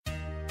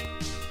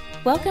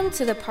Welcome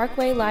to the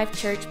Parkway Life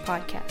Church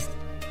podcast.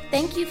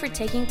 Thank you for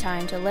taking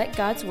time to let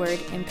God's Word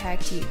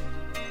impact you.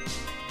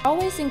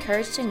 Always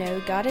encouraged to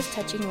know God is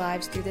touching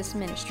lives through this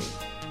ministry.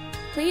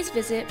 Please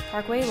visit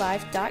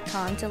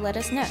parkwaylife.com to let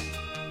us know.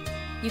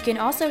 You can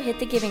also hit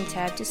the giving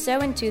tab to sow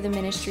into the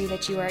ministry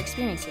that you are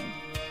experiencing.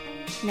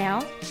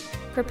 Now,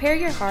 prepare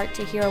your heart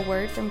to hear a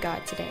word from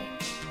God today.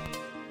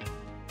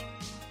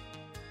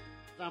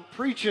 I'm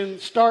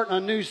starting a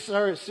new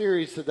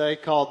series today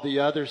called The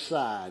Other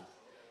Side.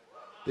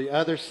 The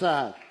Other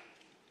Side.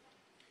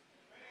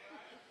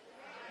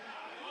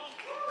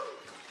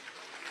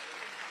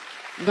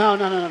 No.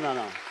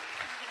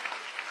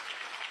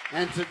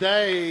 And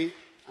today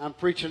I'm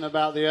preaching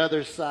about the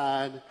other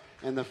side,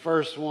 and the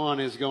first one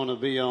is going to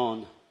be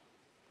on,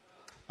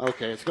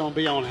 it's going to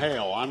be on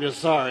hell. I'm just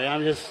sorry.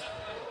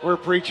 We're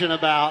preaching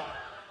about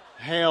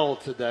hell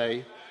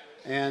today.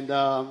 And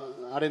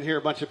I didn't hear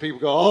a bunch of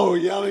people go, oh,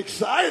 yeah, I'm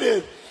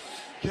excited.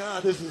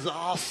 God, this is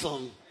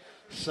awesome.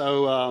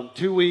 So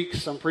 2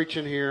 weeks I'm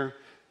preaching here.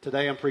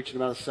 Today I'm preaching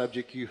about a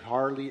subject you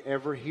hardly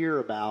ever hear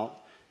about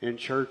in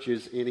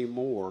churches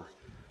anymore.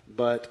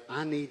 But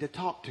I need to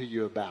talk to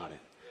you about it.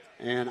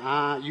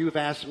 And you've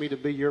asked me to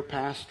be your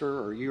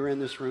pastor, or you're in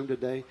this room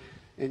today.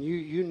 And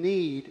you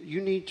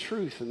need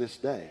truth in this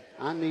day.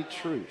 I need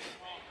truth.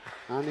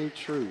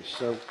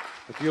 So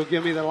if you'll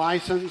give me the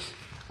license.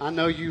 I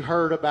know you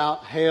heard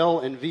about hell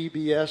and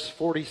VBS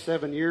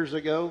 47 years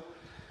ago.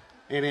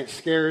 And it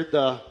scared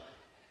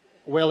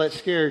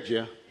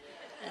you.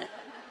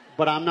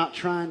 But I'm not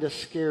trying to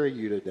scare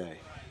you today.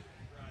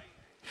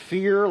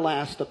 Fear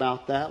lasts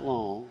about that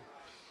long.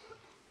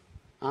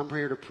 I'm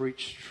here to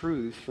preach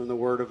truth from the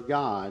Word of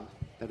God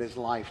that is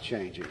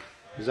life-changing.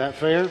 Is that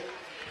fair?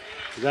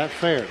 Is that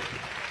fair?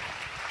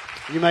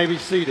 You may be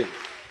seated.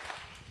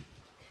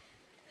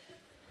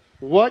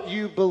 What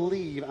you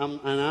believe,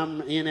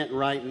 I'm in it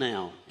right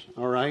now,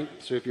 all right?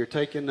 So if you're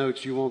taking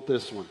notes, you want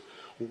this one.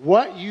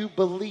 What you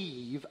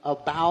believe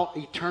about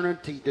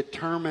eternity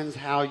determines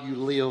how you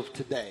live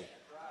today.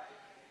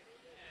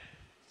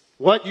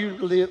 What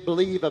you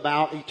believe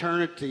about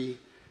eternity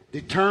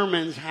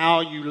determines how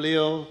you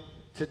live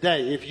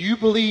today. If you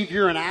believe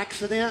you're an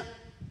accident,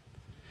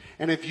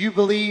 and if you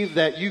believe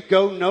that you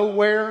go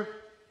nowhere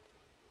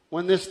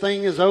when this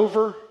thing is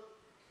over,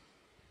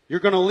 you're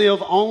going to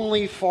live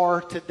only for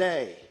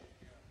today.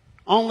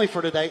 Only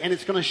for today. And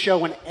it's going to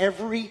show in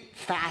every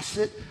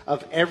facet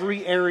of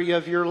every area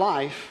of your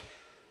life,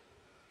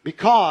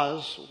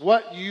 because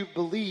what you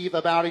believe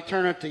about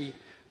eternity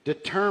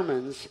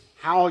determines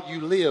how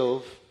you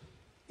live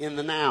in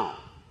the now.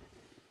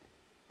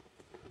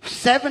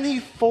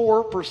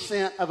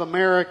 74% of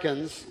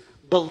Americans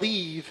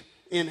believe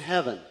in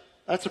heaven.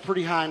 That's a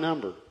pretty high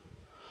number.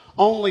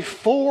 Only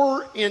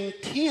 4 in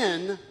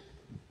 10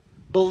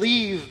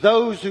 believe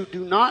those who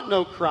do not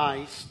know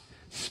Christ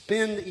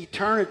spend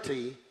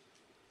eternity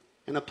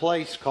in a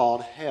place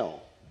called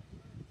hell.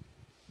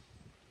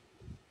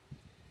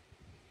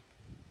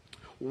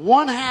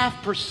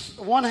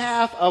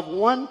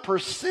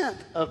 1/2%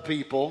 of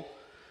people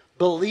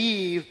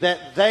believe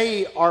that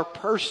they are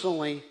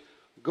personally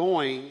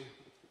going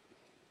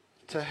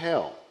to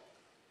hell.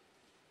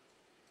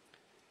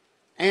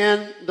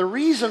 And the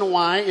reason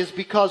why is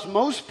because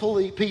most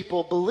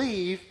people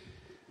believe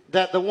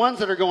that the ones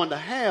that are going to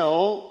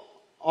hell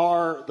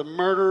are the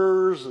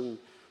murderers and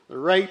the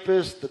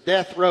rapists, the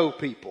death row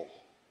people.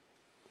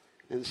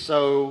 And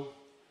so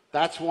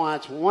that's why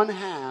it's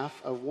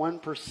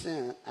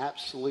 1/2%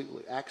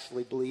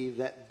 actually believe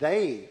that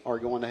they are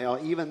going to hell,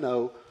 even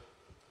though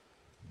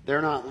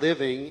they're not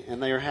living,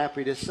 and they are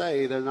happy to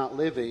say they're not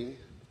living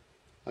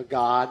a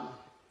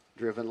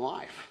God-driven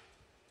life.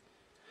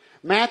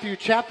 Matthew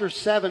chapter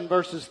 7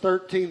 verses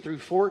 13 through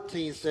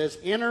 14 says,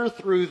 "Enter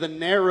through the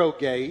narrow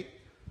gate,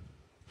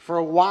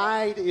 for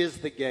wide is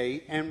the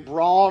gate, and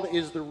broad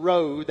is the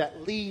road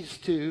that leads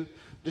to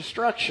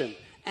destruction,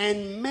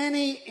 and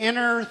many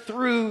enter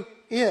through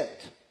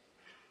it.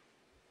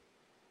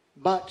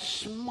 But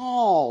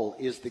small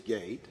is the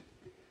gate,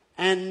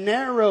 and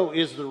narrow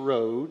is the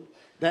road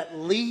that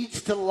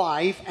leads to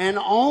life, and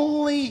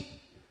only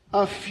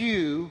a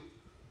few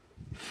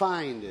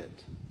find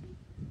it."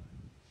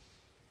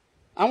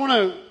 I want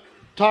to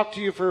talk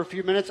to you for a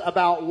few minutes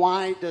about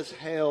why does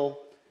hell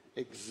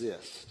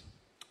exist.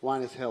 Why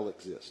does hell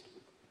exist?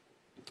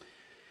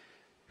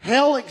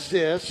 Hell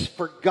exists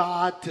for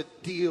God to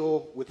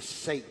deal with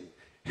Satan.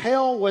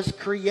 Hell was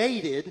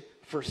created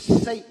for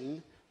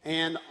Satan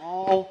and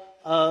all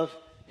of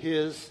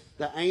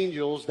the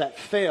angels that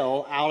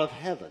fell out of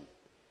heaven.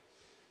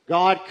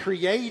 God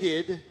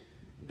created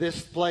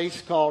this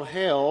place called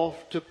hell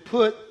to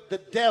put the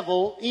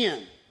devil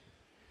in.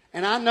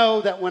 And I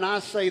know that when I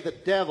say the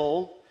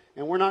devil,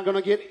 and we're not going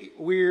to get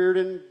weird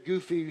and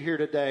goofy here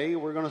today,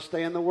 we're going to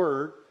stay in the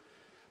Word.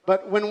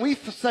 But when we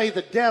say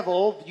the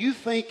devil, you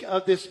think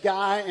of this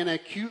guy in a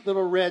cute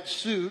little red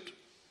suit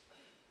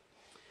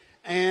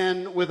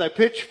and with a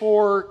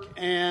pitchfork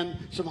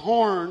and some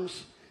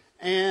horns.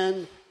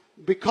 And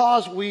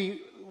because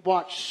we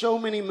watched so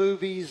many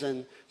movies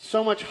and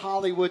so much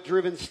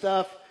Hollywood-driven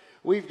stuff.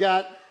 We've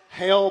got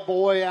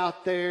Hellboy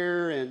out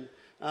there, and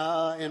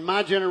in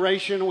my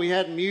generation, we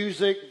had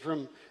music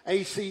from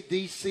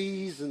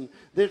AC/DCs and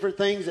different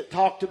things that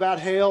talked about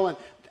hell. And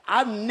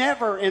I've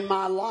never in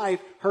my life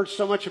heard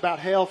so much about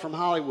hell from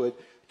Hollywood,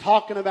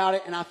 talking about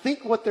it. And I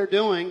think what they're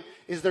doing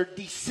is they're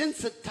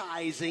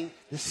desensitizing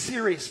the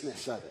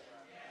seriousness of it.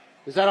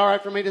 Is that all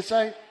right for me to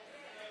say?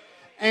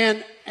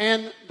 And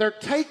they're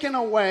taking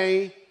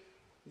away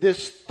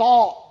this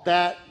thought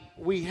that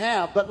we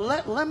have. But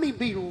let me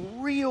be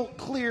real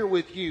clear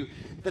with you.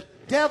 The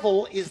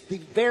devil is the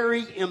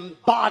very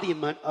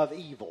embodiment of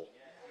evil.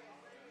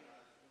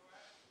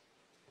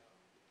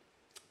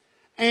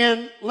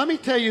 And let me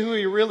tell you who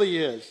he really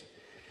is.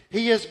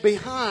 He is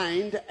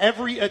behind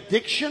every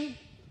addiction,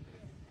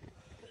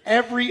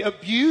 every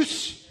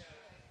abuse,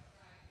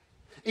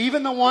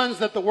 even the ones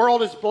that the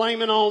world is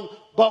blaming on,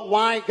 but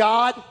why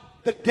God?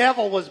 The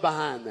devil was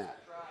behind that.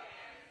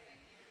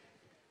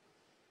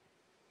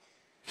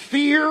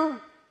 Fear,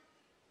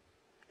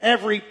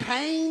 every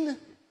pain,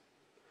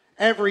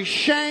 every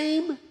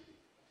shame,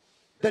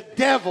 the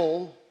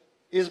devil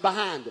is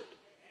behind it.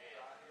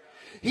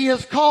 He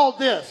is called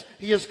this.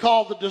 He is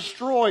called the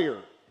destroyer,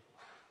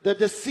 the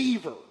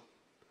deceiver,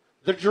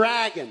 the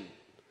dragon,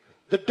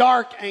 the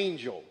dark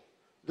angel,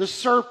 the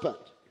serpent,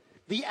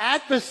 the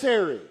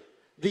adversary,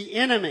 the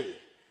enemy,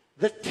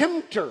 the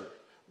tempter,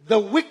 the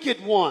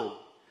wicked one,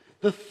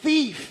 the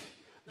thief,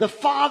 the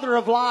father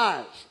of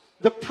lies,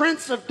 the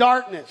prince of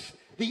darkness,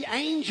 the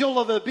angel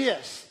of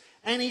abyss.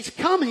 And he's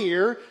come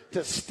here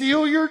to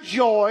steal your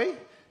joy,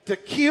 to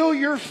kill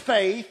your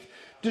faith,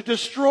 to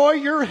destroy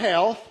your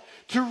health,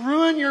 to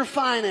ruin your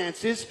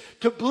finances,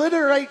 to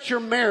obliterate your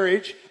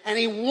marriage, and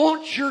he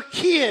wants your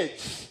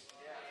kids.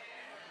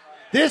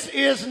 This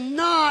is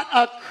not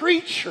a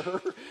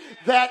creature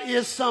that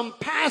is some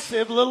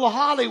passive little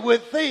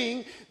Hollywood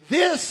thing.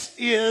 This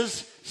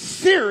is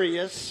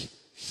serious,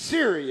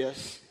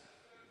 serious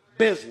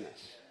business.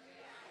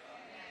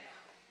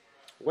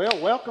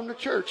 Well, welcome to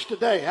church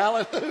today.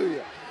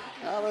 Hallelujah.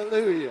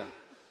 Hallelujah.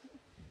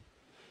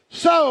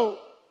 So,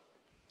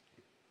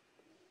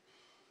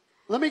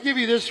 let me give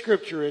you this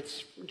scripture.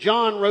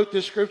 John wrote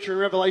this scripture in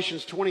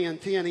Revelations 20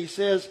 and 10. He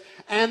says,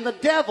 and the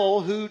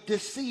devil who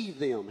deceived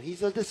them,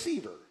 he's a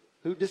deceiver,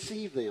 who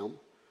deceived them,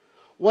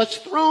 was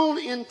thrown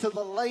into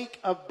the lake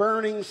of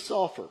burning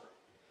sulfur,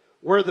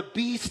 where the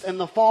beast and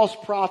the false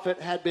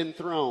prophet had been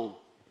thrown.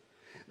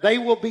 They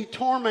will be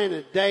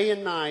tormented day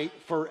and night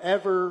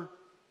forever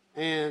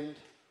and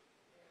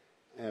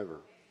ever.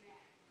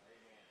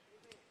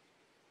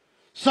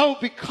 So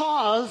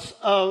because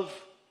of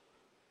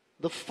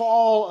the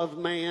fall of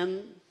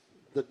man,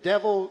 the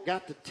devil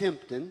got to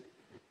tempting,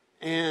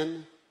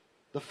 and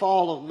the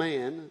fall of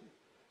man,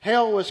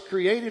 hell was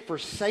created for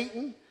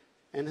Satan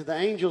and the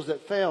angels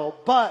that fell,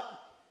 but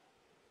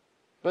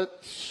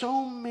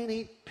so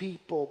many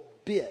people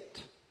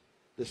bit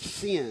the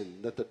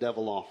sin that the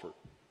devil offered.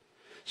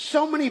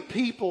 So many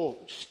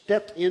people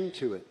stepped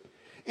into it.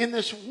 In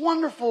this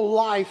wonderful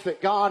life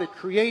that God had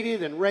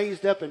created and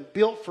raised up and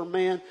built for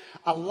man,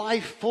 a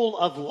life full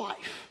of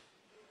life.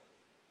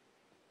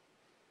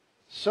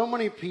 So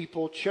many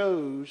people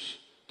chose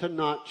to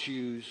not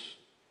choose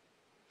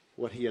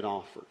what he had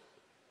offered.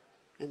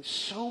 And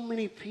so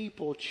many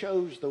people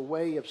chose the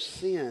way of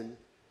sin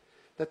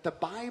that the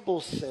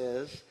Bible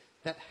says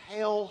that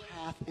hell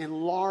hath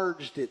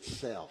enlarged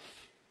itself.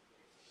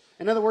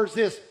 In other words,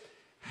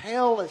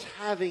 hell is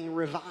having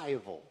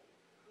revival.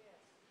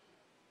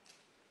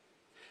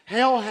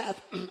 Hell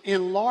hath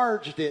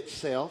enlarged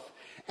itself.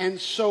 And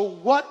so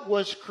what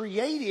was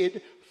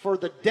created for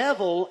the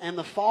devil and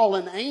the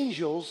fallen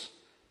angels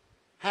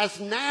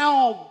has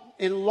now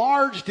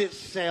enlarged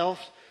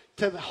itself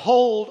to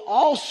hold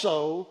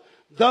also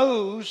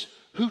those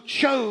who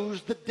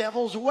chose the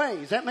devil's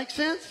ways. That make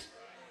sense?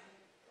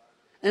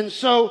 And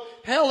so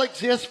hell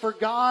exists for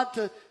God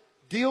to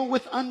deal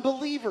with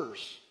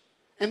unbelievers.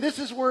 And this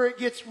is where it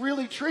gets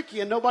really tricky,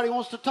 and nobody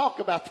wants to talk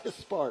about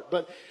this part.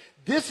 But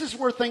this is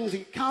where things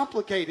get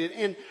complicated.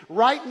 And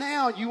right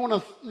now, you want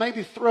to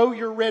maybe throw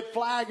your red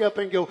flag up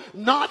and go,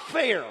 not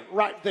fair,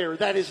 right there.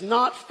 That is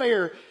not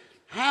fair.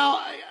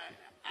 How...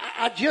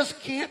 I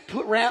just can't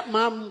wrap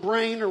my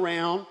brain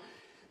around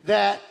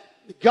that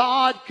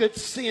God could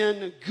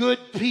send good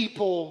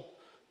people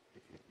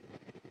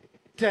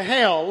to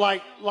hell.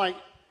 Like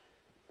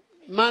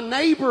my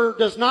neighbor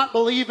does not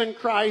believe in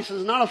Christ,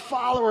 is not a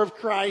follower of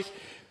Christ,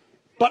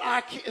 but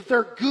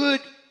they're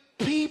good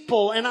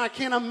people, and I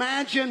can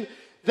imagine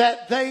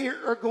that they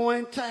are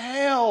going to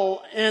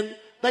hell, and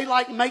they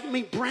make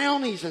me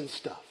brownies and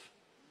stuff.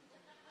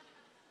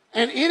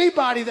 And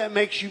anybody that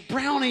makes you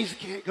brownies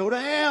can't go to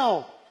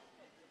hell.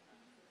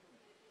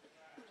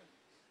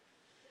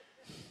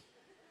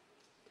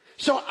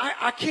 So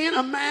I can't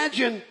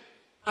imagine,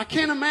 I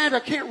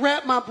can't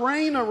wrap my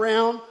brain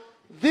around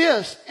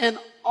this. And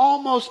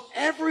almost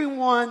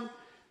everyone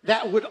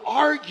that would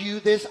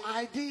argue this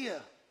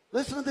idea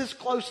Listen to this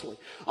closely.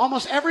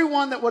 Almost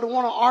everyone that would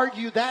want to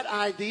argue that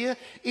idea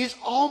is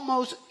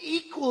almost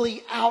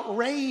equally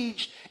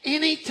outraged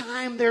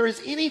anytime there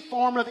is any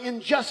form of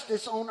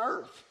injustice on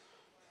earth.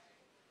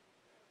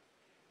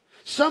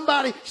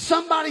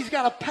 Somebody's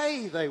got to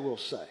pay, they will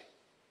say.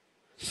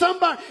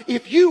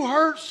 If you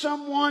hurt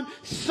someone,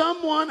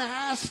 someone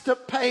has to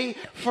pay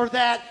for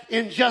that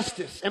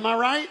injustice. Am I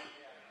right?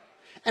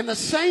 And the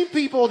same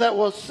people that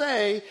will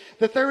say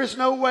that there is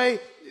no way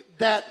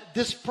that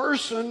this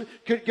person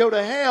could go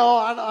to hell,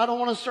 I don't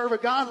want to serve a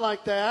God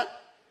like that,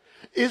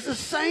 is the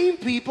same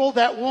people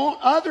that want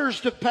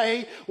others to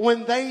pay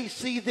when they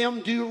see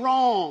them do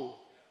wrong.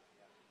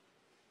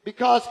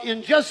 Because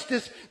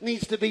injustice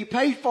needs to be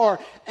paid for.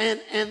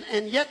 And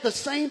yet the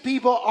same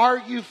people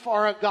argue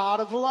for a God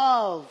of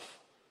love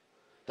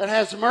that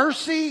has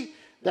mercy,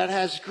 that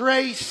has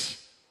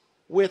grace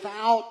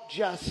without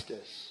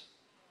justice.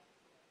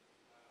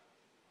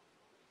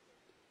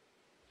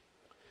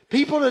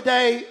 People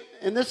today,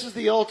 and this is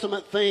the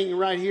ultimate thing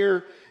right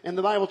here, and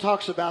the Bible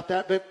talks about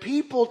that, but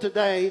people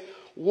today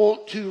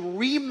want to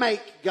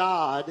remake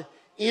God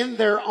in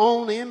their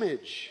own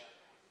image.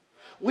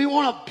 We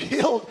want to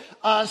build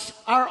us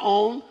our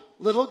own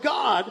little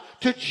God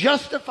to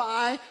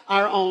justify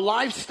our own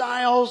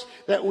lifestyles,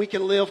 that we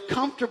can live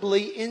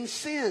comfortably in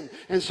sin.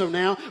 And so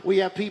now we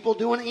have people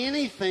doing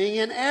anything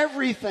and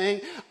everything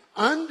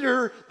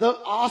under the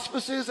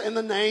auspices and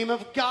the name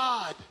of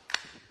God,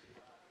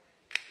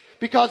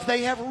 because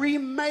they have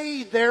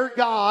remade their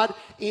God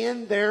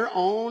in their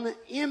own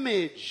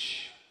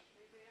image.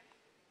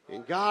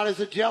 And God is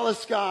a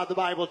jealous God, the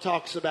Bible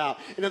talks about.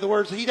 In other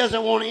words, He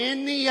doesn't want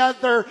any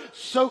other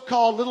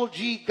so-called little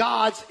g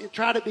gods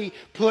try to be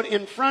put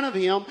in front of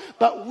Him.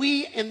 But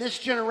we in this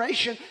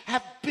generation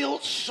have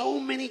built so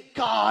many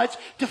gods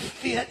to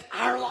fit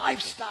our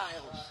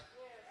lifestyles.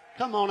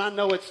 Come on, I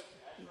know it's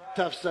a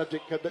tough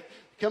subject, but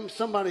come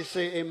somebody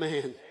say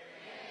amen.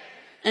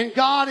 And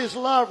God is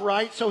love,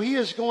 right? So He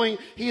is going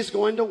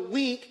to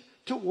wink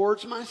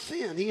towards my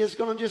sin. He is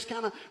going to just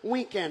kind of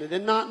wink at it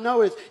and not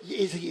know, is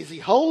he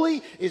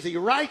holy? Is He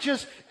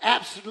righteous?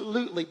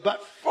 Absolutely.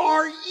 But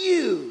for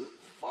you,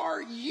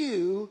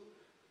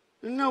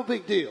 no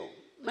big deal.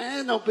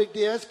 Man, no big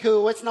deal. It's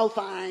cool. It's no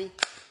thing.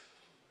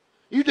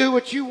 You do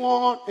what you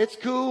want. It's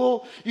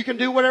cool. You can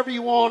do whatever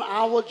you want.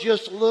 I will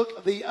just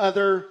look the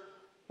other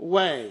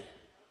way.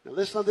 Now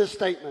listen to this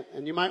statement,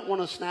 and you might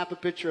want to snap a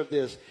picture of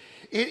this.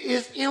 It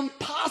is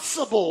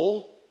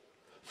impossible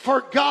for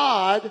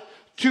God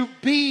to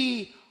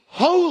be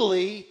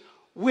holy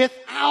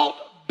without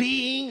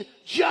being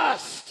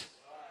just.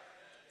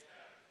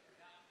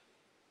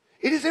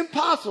 It is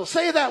impossible.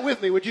 Say that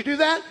with me. Would you do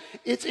that?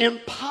 It's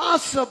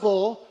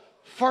impossible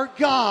for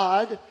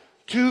God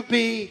to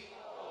be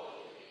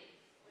holy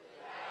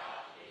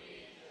without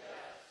being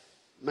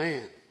just.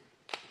 Man.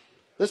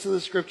 Listen to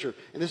the scripture.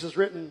 And this is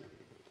written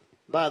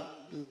by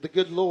the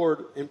good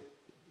Lord and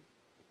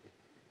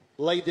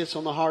laid this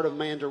on the heart of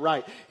man to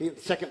write. 2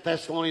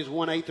 Thessalonians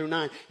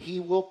 1:8-9. He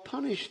will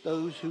punish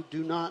those who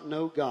do not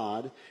know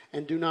God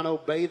and do not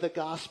obey the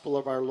gospel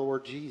of our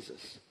Lord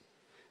Jesus.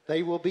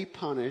 They will be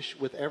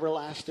punished with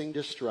everlasting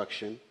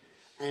destruction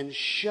and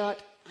shut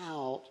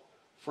out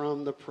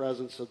from the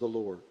presence of the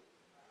Lord.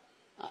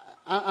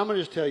 I'm going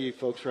to just tell you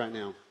folks right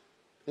now,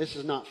 this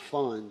is not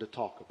fun to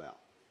talk about.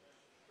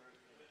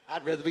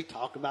 I'd rather be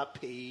talking about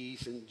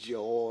peace and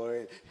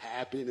joy and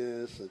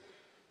happiness,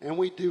 and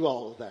we do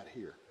all of that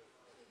here.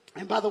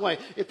 And by the way,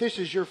 if this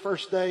is your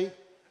first day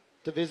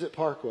to visit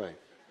Parkway,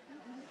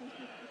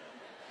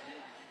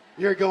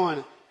 you're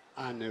going,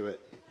 I knew it.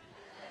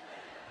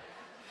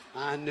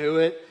 I knew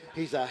it.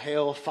 He's a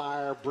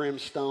hellfire,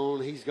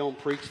 brimstone. He's going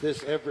to preach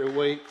this every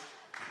week.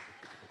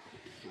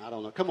 I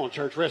don't know. Come on,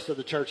 church. Rest of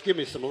the church, give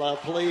me some love,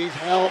 please.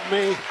 Help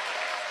me.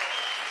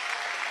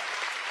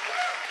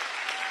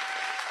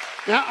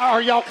 Now,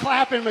 are y'all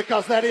clapping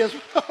because that is?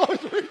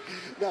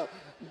 No,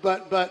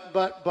 but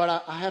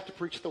I have to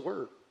preach the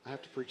word. I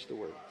have to preach the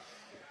word.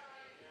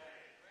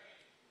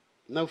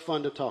 No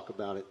fun to talk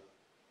about it.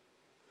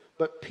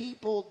 But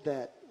people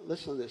that,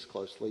 listen to this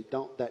closely,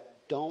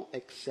 don't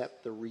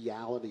accept the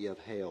reality of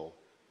hell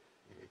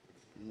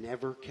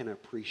never can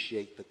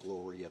appreciate the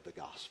glory of the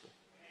gospel.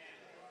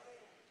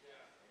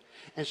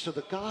 And so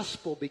the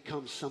gospel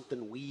becomes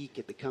something weak.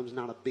 It becomes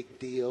not a big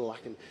deal. I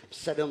can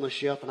set it on the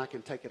shelf and I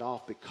can take it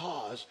off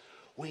because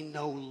we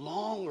no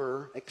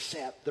longer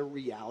accept the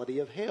reality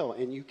of hell.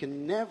 And you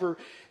can never,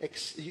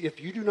 if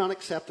you do not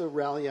accept the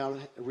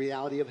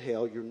reality of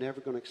hell, you're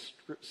never going to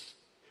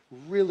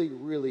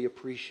really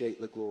appreciate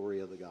the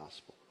glory of the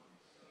gospel.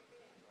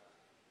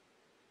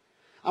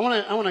 I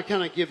want to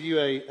kind of give you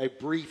a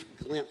brief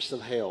glimpse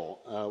of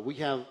hell. We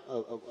have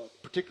a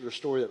particular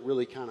story that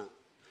really kind of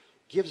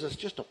gives us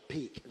just a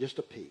peek,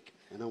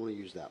 and I want to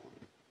use that one.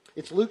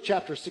 It's Luke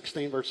chapter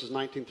 16, verses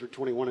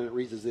 19-21, and it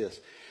reads as this.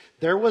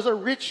 There was a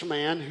rich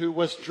man who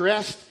was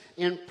dressed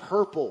in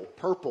purple.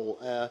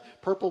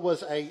 Purple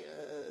was a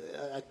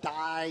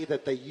dye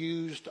that they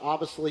used,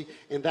 obviously,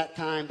 in that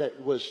time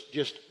that was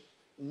just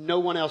no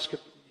one else could.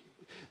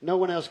 No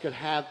one else could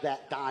have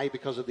that dye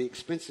because of the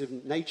expensive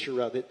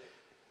nature of it,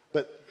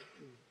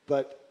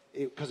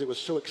 because it was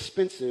so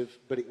expensive,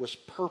 but it was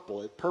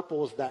purple. Purple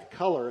was that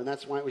color, and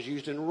that's why it was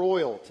used in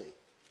royalty.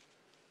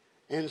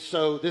 And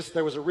so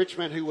there was a rich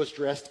man who was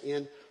dressed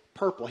in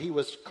purple. He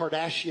was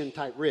Kardashian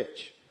type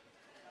rich.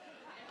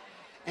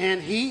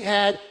 And he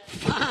had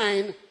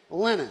fine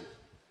linen.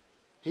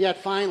 He had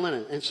fine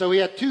linen. And so he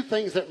had two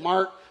things that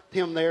marked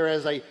him there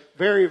as a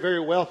very, very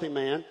wealthy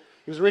man.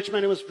 He was a rich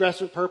man who was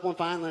dressed in purple and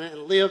fine linen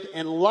and lived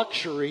in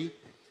luxury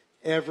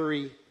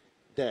every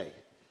day.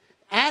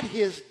 At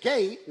his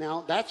gate,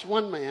 now that's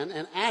one man,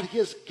 and at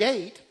his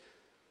gate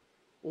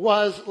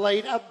was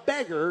laid a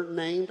beggar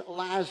named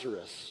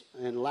Lazarus.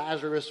 And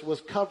Lazarus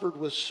was covered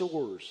with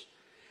sores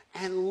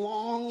and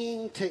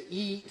longing to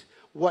eat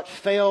what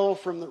fell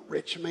from the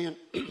rich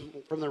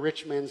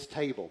man's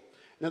table.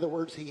 In other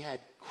words, he had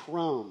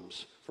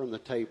crumbs from the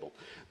table.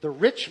 The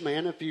rich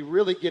man, if you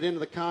really get into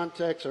the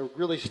context or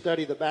really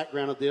study the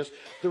background of this,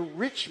 the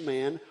rich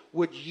man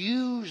would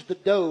use the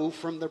dough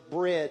from the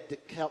bread to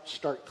help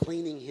start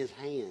cleaning his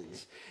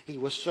hands. He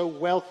was so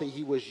wealthy,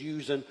 he was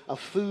using a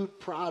food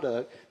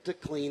product to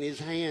clean his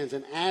hands.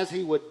 And as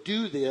he would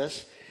do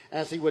this,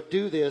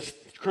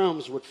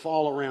 crumbs would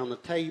fall around the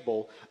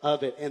table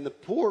of it. And the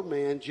poor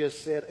man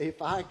just said,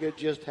 if I could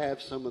just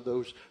have some of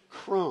those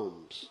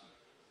crumbs.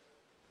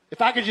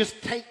 If I could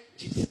just take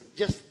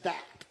just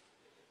that.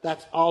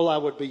 That's all I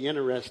would be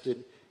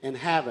interested in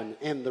having.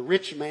 And the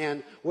rich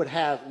man would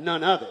have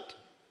none of it.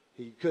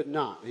 He could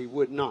not. He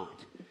would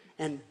not.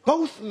 And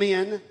both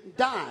men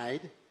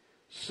died.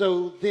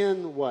 So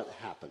then what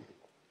happened?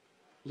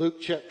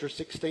 Luke chapter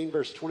 16,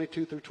 verse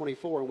 22 through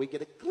 24. And we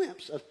get a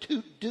glimpse of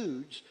two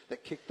dudes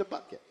that kicked the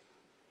bucket.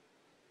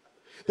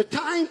 The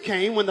time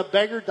came when the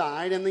beggar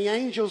died, and the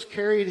angels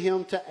carried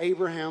him to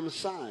Abraham's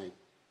side.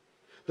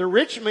 The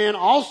rich man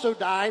also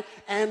died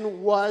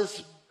and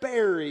was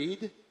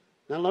buried.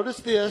 Now notice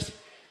this,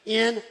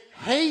 in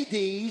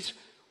Hades,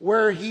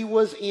 where he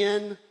was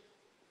in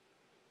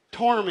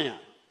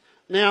torment.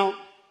 Now,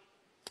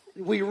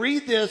 we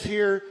read this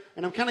here,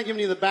 and I'm kind of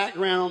giving you the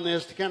background on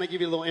this to kind of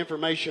give you a little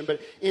information, but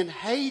in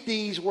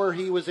Hades, where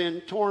he was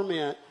in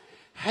torment,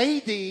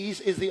 Hades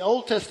is the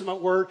Old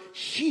Testament word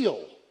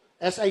Sheol,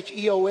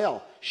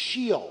 S-H-E-O-L,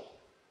 Sheol.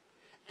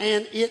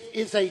 And it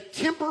is a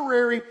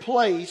temporary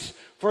place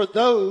for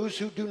those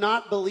who do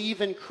not believe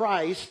in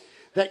Christ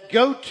that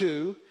go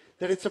to,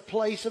 that it's a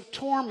place of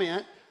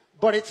torment,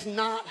 but it's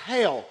not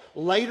hell.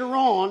 Later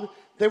on,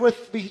 they will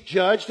be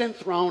judged and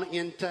thrown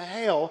into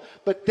hell.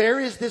 But there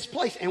is this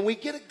place, and we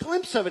get a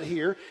glimpse of it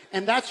here,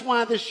 and that's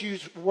why this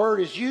word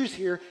is used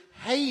here,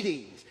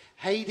 Hades.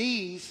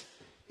 Hades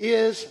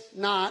is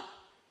not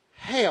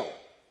hell.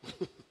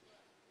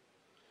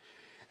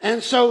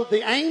 And so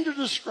the angel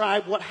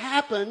described what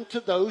happened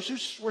to those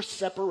who were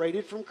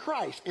separated from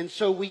Christ. And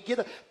so we get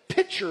a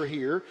picture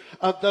here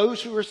of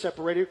those who were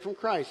separated from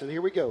Christ. And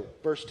here we go,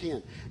 verse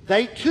 10.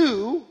 They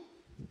too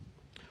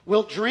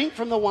will drink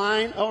from the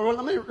wine. Oh, well,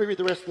 let me read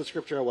the rest of the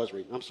scripture I was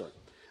reading. I'm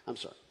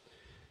sorry.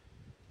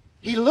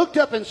 He looked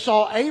up and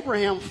saw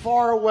Abraham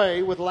far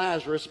away with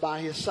Lazarus by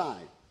his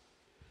side.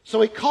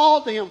 So he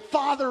called to him,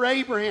 Father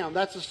Abraham.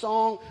 That's a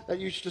song that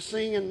you used to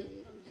sing in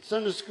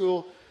Sunday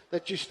school,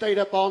 that you stayed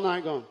up all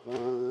night going,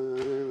 Father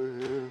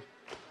Abraham,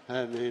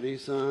 had many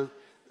sons.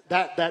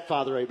 That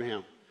Father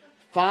Abraham.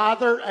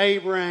 Father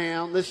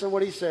Abraham, listen to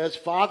what he says.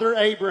 Father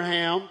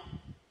Abraham,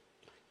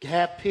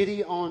 have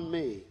pity on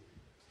me.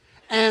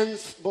 And,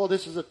 boy,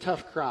 this is a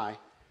tough cry.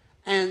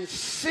 And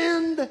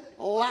send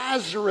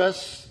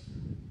Lazarus,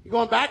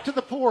 going back to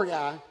the poor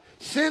guy,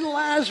 send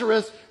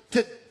Lazarus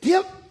to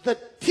dip the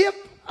tip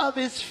of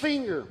his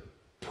finger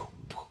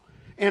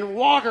in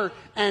water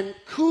and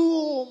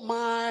cool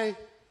my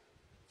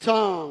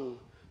tongue,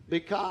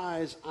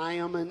 because I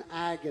am in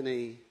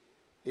agony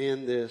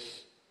in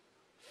this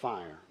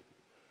fire.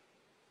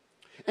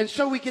 And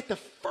so we get the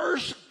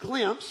first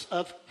glimpse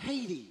of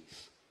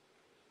Hades,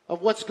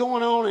 of what's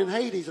going on in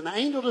Hades. And the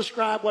angel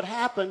described what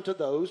happened to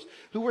those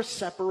who were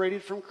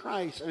separated from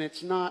Christ. And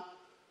it's not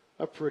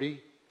a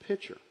pretty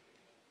picture.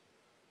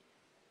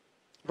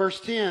 Verse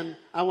 10,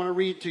 I want to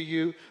read to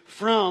you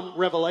from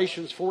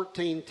Revelations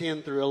 14,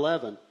 10 through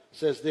 11. It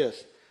says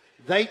this.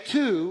 They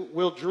too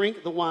will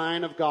drink the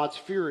wine of God's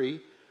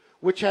fury,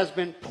 which has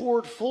been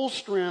poured full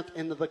strength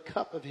into the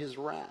cup of his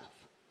wrath.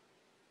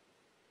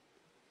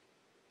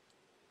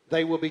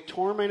 They will be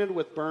tormented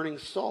with burning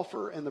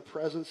sulfur in the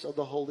presence of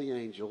the holy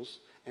angels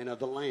and of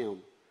the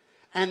Lamb.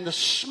 And the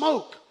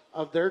smoke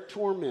of their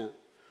torment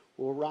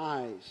will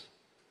rise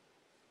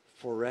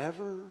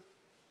forever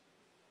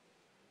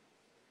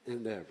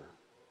and ever.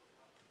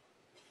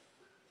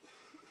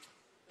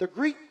 The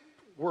Greek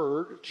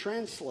word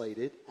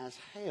translated as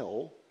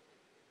hell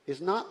is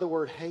not the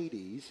word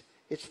Hades,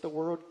 it's the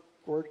word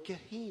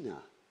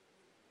Gehenna.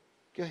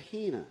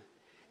 Gehenna.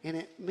 And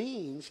it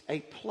means a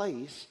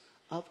place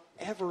of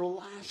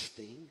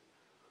everlasting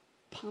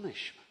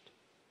punishment.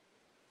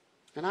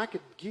 And I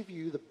could give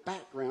you the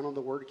background on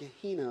the word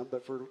Gehenna,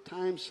 but for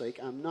time's sake,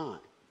 I'm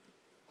not.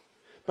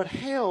 But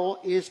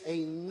hell is a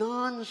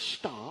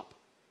non-stop,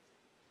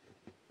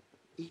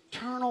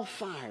 eternal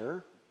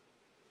fire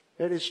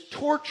that is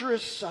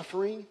torturous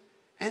suffering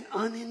and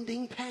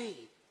unending pain.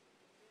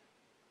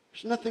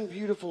 There's nothing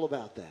beautiful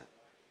about that.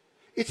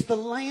 It's the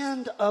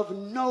land of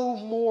no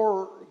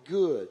more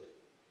good.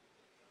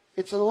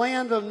 It's a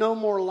land of no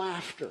more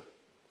laughter,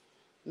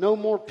 no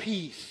more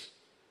peace,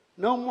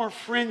 no more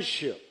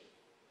friendship,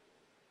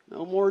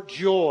 no more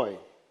joy,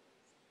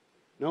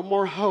 no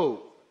more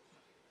hope,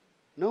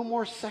 no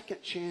more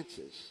second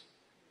chances.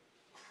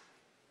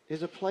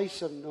 It's a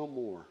place of no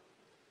more.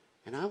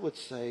 And I would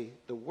say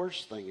the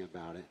worst thing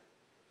about it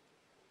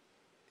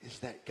is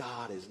that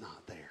God is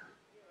not there.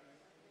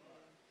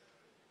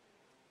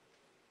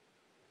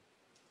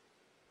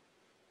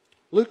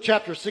 Luke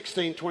chapter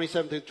 16,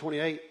 27 through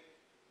 28,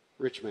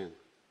 rich man.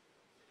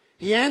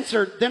 He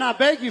answered, "Then I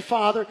beg you,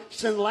 Father,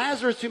 send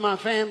Lazarus to my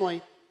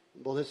family."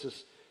 Well, this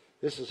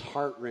is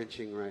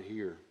heart-wrenching right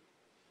here.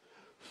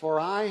 "For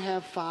I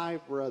have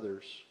 5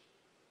 brothers.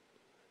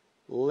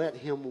 Let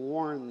him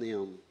warn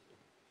them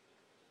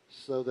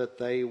so that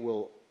they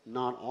will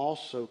not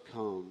also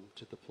come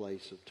to the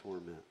place of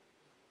torment."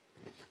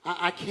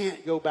 I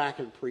can't go back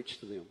and preach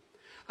to them.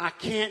 I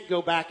can't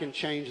go back and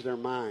change their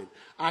mind.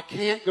 I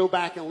can't go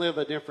back and live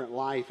a different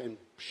life and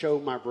show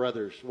my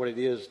brothers what it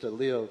is to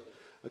live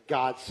a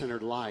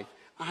God-centered life.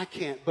 I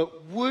can't.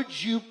 But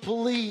would you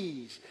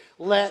please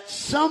let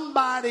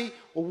somebody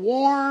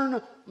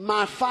warn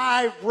my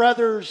 5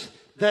 brothers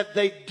that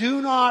they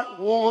do not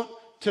want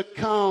to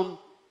come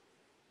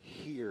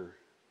here?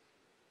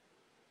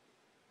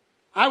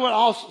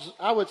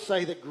 I would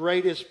say the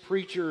greatest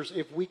preachers,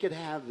 if we could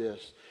have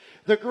this,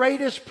 the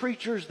greatest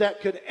preachers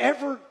that could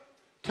ever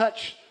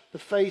touch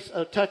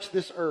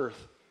this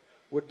earth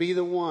would be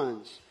the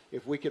ones,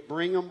 if we could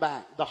bring them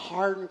back, the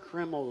hardened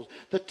criminals,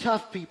 the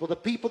tough people, the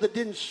people that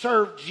didn't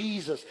serve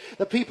Jesus,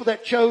 the people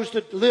that chose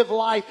to live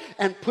life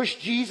and push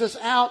Jesus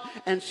out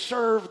and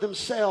serve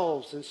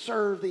themselves and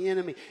serve the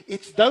enemy.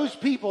 It's those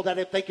people that,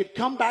 if they could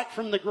come back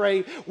from the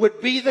grave,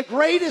 would be the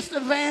greatest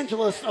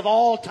evangelists of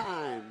all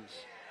times.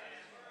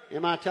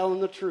 Am I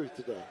telling the truth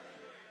today?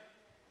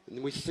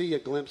 And we see a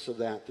glimpse of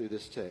that through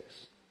this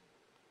text.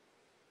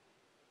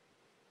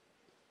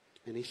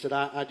 And he said,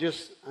 I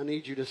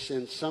need you to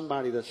send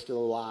somebody that's still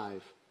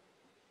alive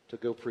to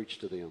go preach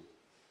to them.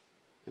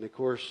 And of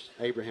course,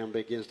 Abraham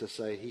begins to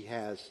say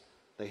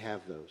they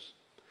have those.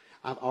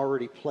 I've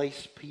already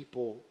placed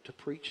people to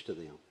preach to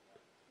them.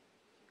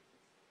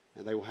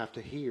 And they will have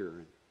to hear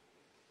and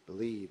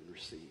believe and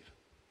receive.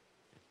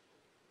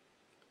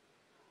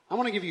 I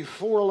want to give you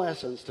 4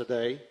 lessons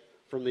today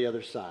from the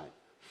other side.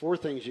 4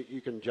 things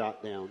you can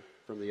jot down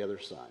from the other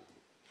side.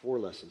 4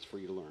 lessons for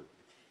you to learn.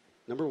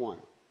 Number 1.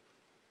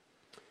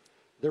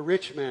 The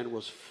rich man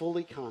was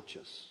fully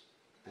conscious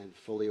and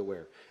fully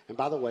aware. And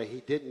by the way,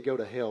 he didn't go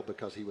to hell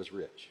because he was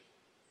rich.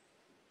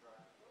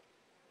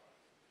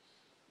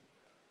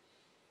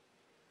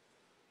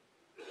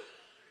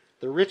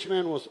 The rich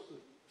man was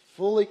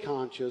fully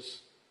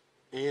conscious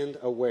and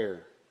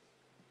aware.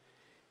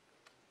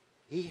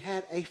 He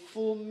had a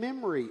full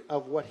memory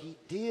of what he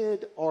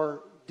did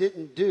or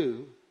didn't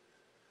do.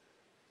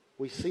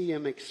 We see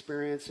him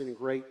experiencing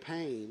great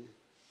pain,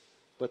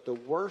 but the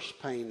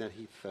worst pain that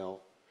he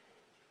felt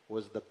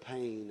was the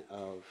pain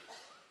of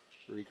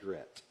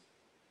regret.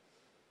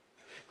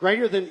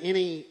 Greater than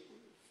any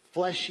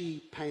fleshy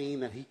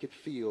pain that he could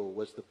feel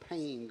was the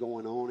pain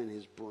going on in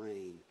his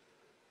brain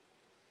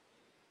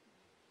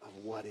of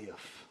what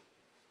if?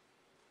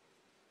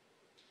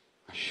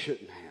 I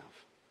shouldn't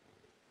have.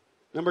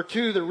 Number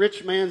 2, the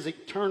rich man's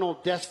eternal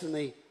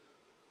destiny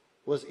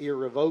was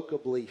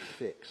irrevocably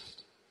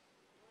fixed.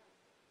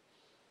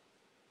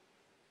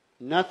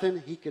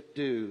 Nothing he could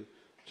do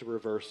to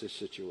reverse his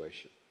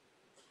situation.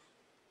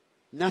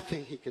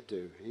 Nothing he could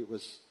do. It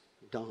was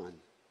done.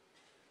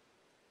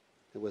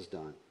 It was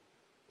done.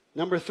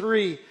 Number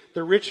 3,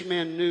 the rich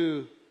man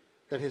knew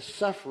that his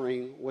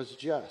suffering was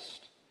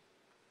just,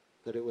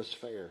 that it was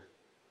fair.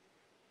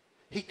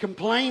 He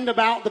complained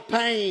about the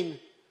pain,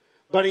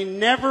 but he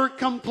never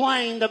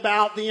complained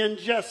about the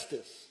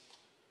injustice.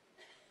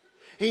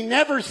 He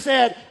never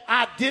said,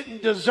 I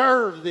didn't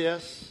deserve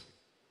this.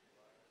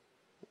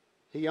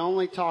 He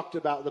only talked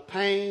about the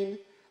pain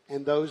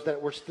and those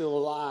that were still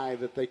alive,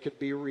 that they could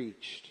be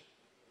reached.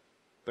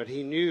 But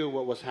he knew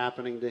what was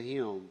happening to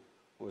him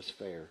was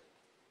fair.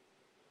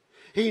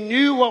 He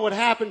knew what would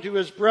happen to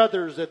his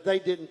brothers if they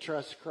didn't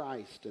trust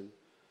Christ. And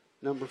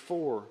number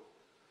 4,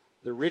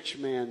 the rich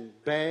man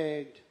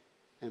begged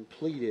and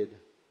pleaded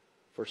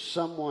for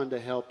someone to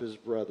help his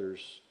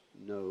brothers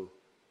know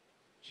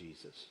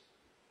Jesus.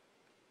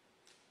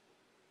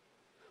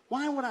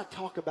 Why would I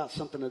talk about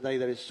something today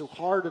that is so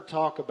hard to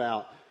talk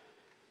about?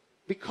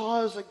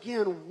 Because,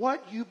 again,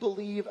 what you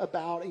believe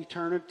about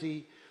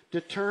eternity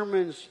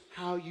determines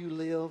how you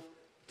live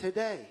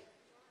today.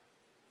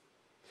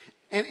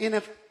 And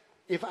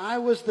if I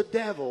was the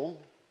devil,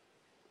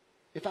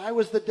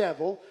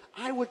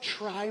 I would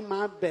try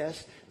my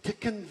best to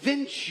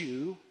convince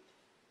you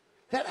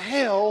that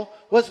hell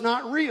was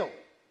not real.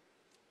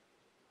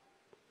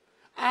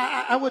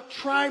 I would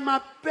try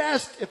my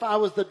best, if I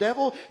was the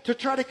devil, to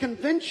try to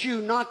convince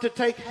you not to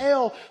take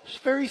hell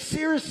very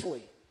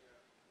seriously.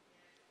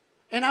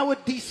 And I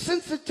would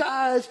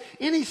desensitize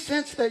any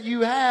sense that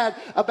you had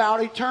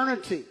about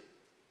eternity.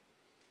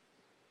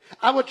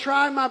 I would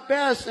try my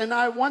best, and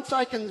once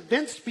I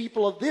convinced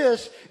people of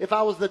this, if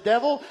I was the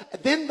devil,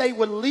 then they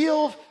would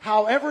live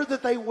however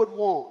that they would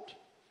want.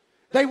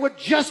 They would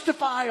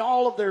justify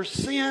all of their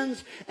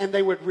sins, and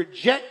they would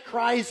reject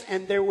Christ,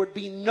 and there would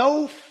be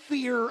no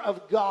fear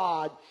of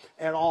God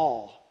at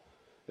all.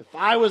 If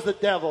I was the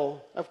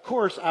devil, of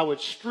course I would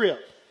strip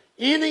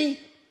any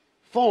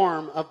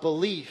form of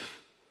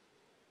belief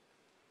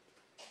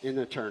in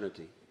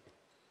eternity.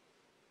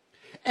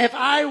 If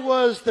I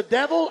was the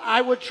devil,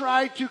 I would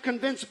try to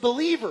convince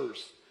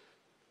believers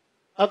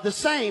of the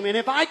same. And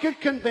if I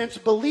could convince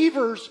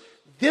believers,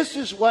 this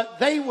is what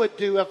they would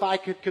do if I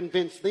could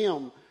convince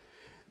them.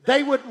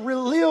 They would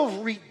live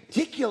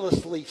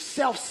ridiculously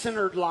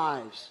self-centered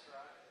lives.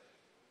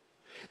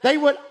 They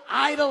would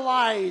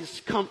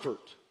idolize comfort.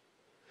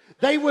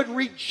 They would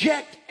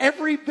reject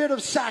every bit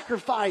of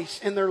sacrifice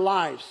in their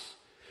lives.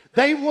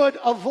 They would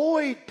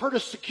avoid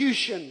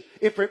persecution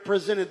if it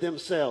presented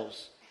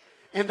themselves.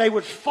 And they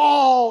would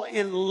fall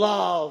in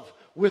love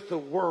with the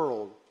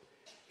world.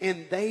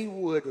 And they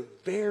would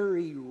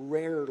very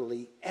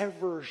rarely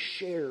ever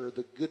share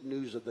the good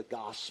news of the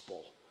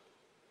gospel.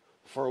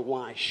 For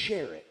why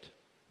share it?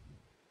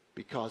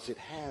 Because it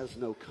has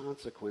no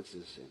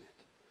consequences in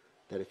it.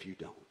 That if you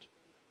don't.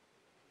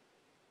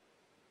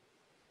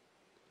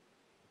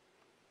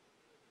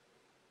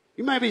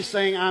 You may be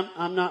saying,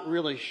 I'm not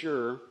really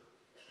sure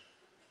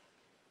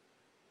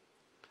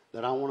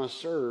that I want to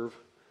serve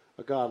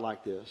a God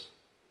like this.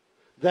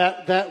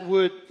 That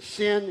would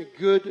send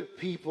good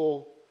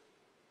people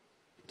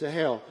to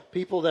hell.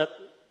 People that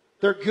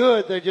they're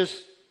good, they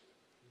just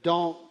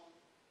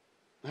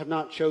have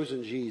not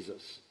chosen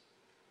Jesus.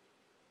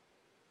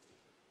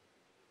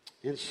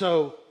 And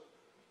so,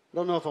 I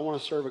don't know if I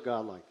want to serve a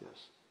God like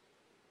this.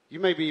 You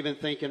may be even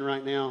thinking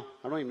right now,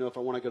 I don't even know if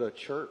I want to go to a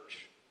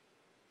church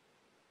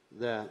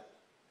that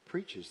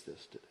preaches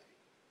this today.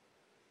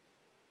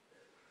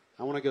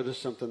 I want to go to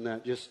something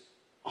that just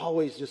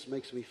always just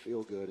makes me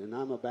feel good. And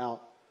I'm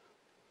about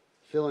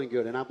feeling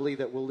good. And I believe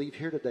that we'll leave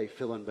here today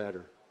feeling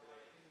better.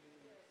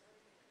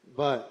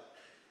 But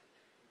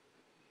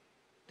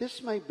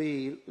this may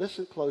be,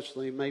 listen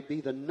closely, may be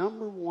the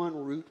number one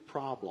root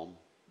problem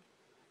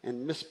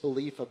and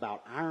misbelief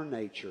about our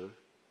nature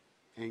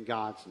and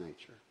God's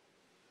nature.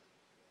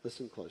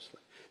 Listen closely.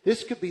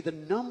 This could be the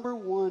number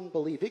one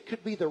belief. It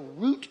could be the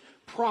root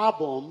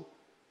problem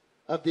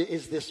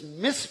is this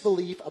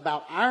misbelief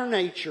about our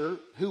nature,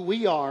 who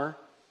we are,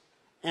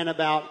 and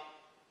about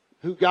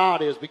who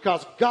God is.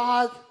 Because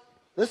God,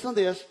 listen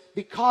to this,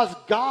 because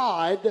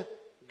God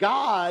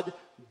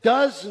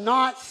does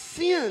not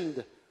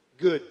send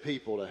good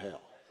people to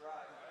hell.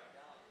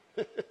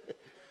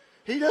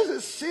 He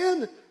doesn't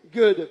send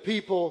good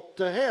people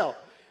to hell.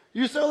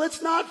 You say, well,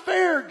 it's not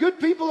fair. Good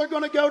people are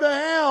going to go to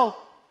hell.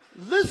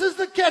 This is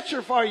the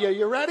catcher for you.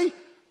 You ready?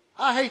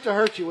 I hate to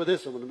hurt you with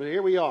this one, but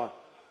here we are.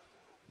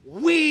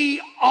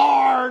 We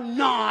are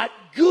not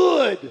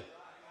good.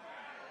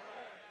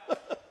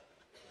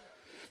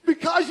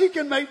 Because you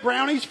can make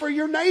brownies for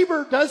your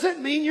neighbor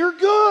doesn't mean you're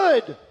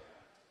good.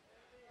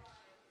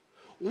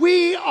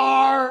 We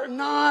are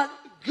not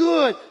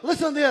good.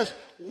 Listen to this.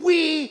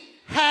 We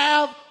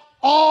have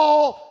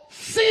all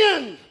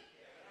sinned.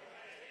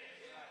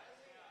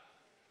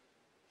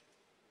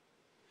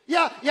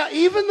 Yeah,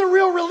 even the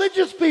real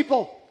religious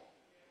people.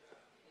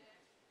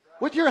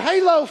 With your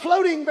halo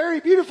floating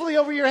very beautifully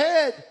over your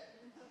head.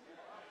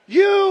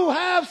 You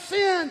have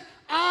sinned.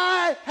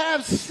 I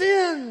have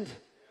sinned.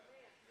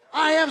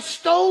 I have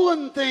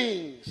stolen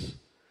things.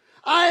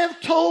 I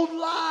have told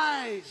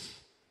lies.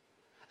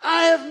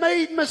 I have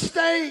made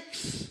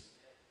mistakes.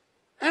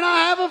 And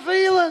I have a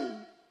feeling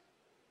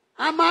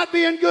I might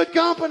be in good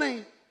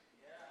company.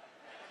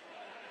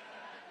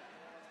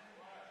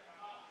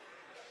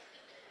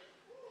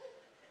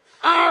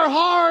 Our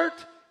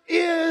heart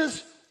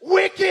is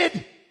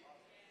wicked.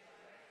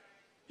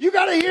 You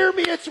got to hear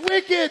me, it's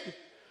wicked.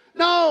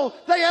 No,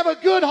 they have a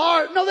good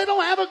heart. No, they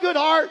don't have a good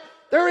heart.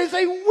 There is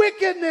a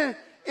wickedness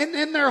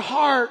in their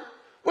heart.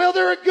 Well,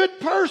 they're a good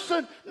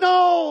person.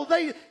 No,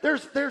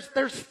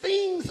 there's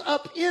things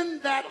up in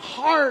that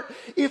heart.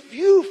 If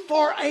you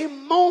for a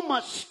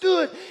moment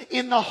stood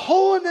in the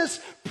holiness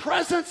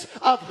presence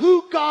of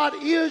who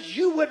God is,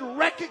 you would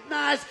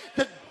recognize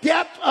the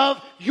depth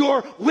of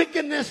your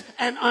wickedness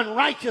and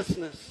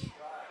unrighteousness.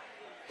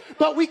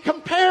 But we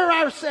compare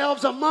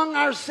ourselves among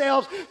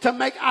ourselves to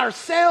make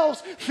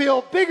ourselves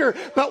feel bigger.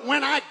 But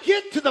when I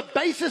get to the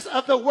basis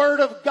of the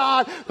Word of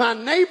God, my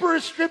neighbor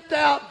is stripped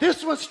out,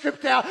 this one's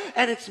stripped out,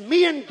 and it's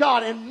me and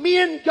God. And me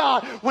and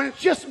God, when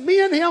it's just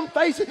me and Him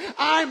facing,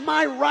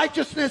 my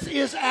righteousness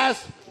is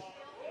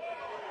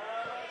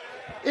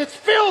it's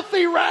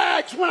filthy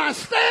rags when I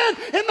stand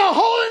in the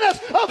holiness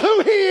of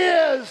who He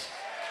is.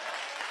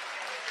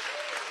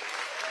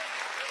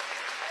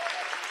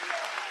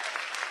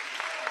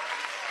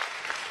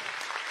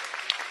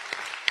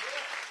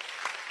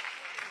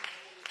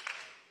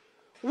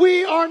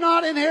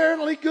 not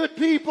inherently good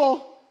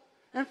people.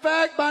 In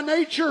fact, by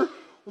nature,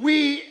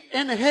 we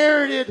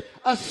inherited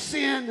a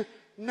sin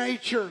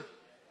nature.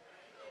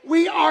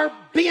 We are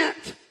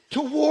bent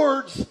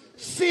towards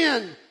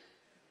sin.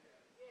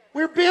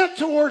 We're bent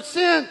towards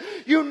sin.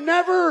 You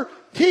never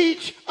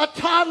teach a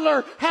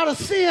toddler how to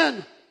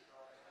sin.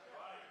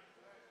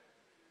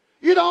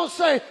 You don't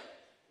say,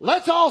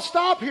 let's all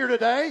stop here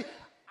today.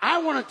 I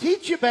want to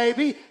teach you,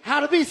 baby,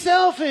 how to be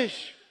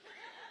selfish.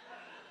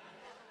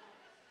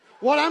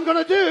 What I'm going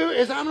to do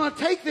is I'm going to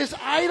take this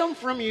item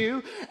from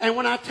you, and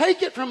when I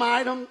take it from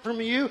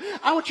you,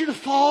 I want you to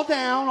fall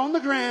down on the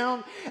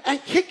ground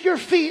and kick your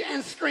feet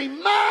and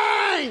scream,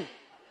 mine!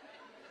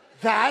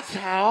 That's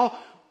how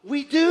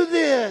we do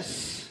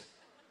this.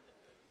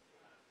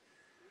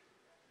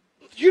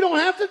 You don't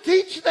have to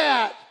teach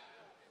that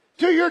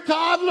to your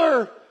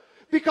toddler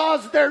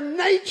because their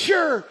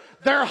nature,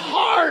 their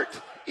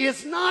heart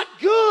is not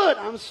good.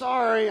 I'm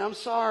sorry.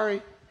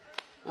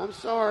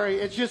 It's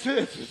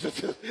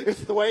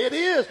the way it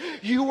is.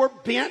 You were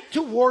bent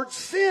towards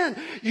sin.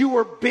 You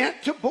were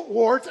bent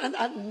towards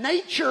a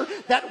nature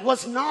that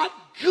was not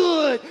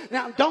good.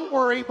 Now, don't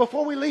worry.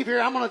 Before we leave here,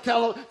 I'm going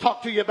to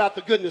talk to you about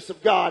the goodness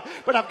of God.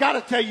 But I've got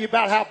to tell you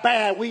about how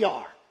bad we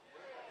are.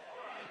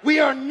 We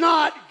are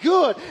not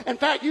good. In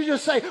fact, you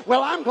just say,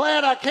 well, I'm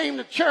glad I came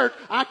to church.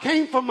 I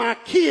came for my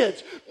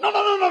kids. No.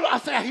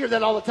 I hear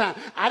that all the time.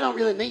 I don't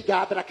really need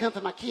God, but I come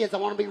for my kids. I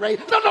want to be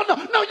raised.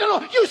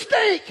 No. You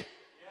stink.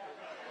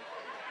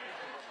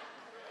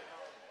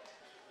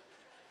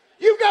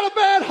 You've got a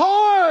bad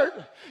heart.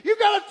 You've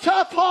got a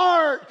tough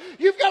heart.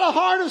 You've got a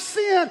heart of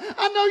sin.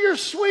 I know you're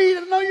sweet.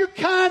 I know you're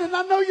kind. And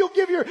I know you'll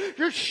give your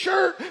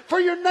shirt for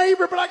your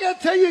neighbor. But I got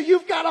to tell you,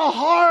 you've got a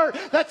heart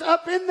that's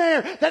up in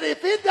there that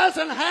if it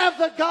doesn't have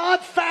the God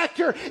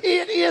factor,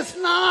 it is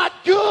not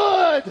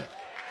good.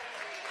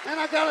 And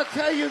I got to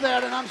tell you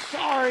that. And I'm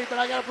sorry, but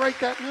I got to break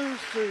that news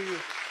to you.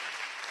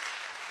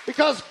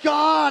 Because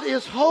God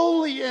is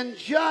holy and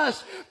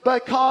just.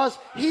 Because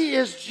He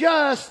is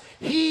just,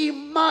 He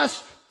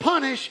must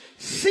punish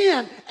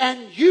sin.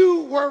 And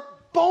you were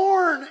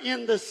born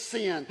into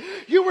sin.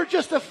 You were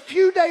just a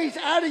few days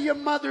out of your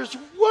mother's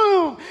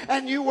womb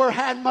and you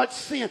had much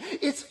sin.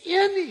 It's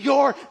in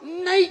your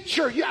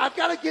nature. I've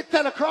got to get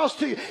that across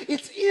to you.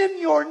 It's in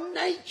your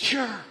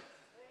nature.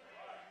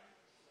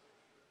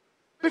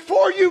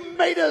 Before you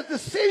made a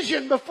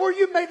decision, before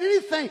you made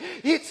anything,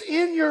 it's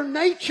in your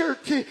nature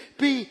to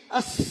be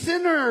a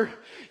sinner.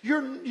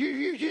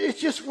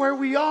 It's just where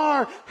we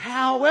are.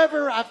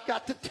 However, I've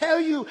got to tell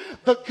you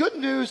the good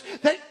news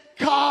that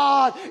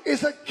God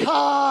is a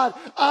God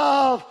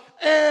of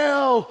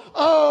L-O-V-E.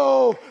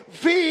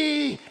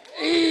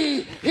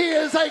 He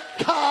is a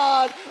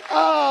God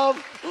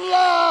of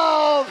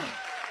love.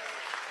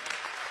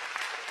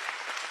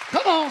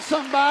 Come on,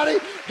 somebody.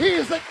 He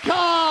is a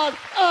God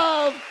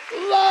of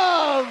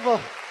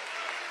love.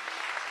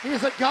 He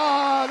is a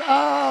God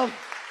of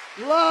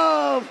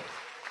love.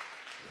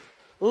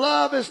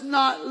 Love is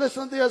not,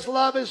 listen to this,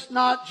 love is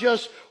not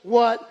just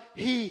what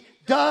He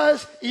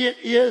does, it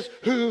is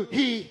who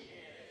He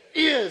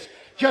is.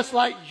 Just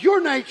like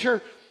your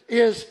nature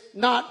is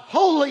not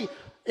holy.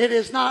 It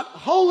is not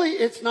holy.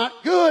 It's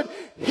not good.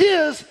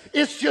 His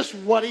is just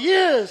what He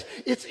is.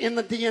 It's in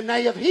the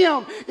DNA of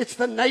Him. It's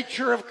the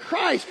nature of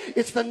Christ.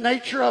 It's the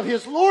nature of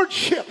His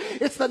Lordship.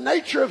 It's the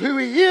nature of who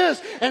He is.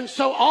 And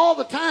so all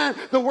the time,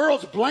 the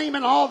world's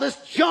blaming all this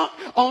junk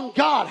on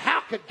God.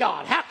 How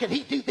could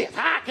He do this?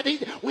 How could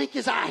He wink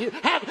His eye here?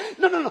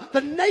 No.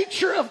 The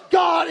nature of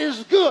God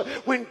is good.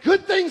 When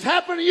good things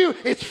happen to you,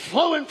 it's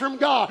flowing from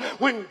God.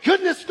 When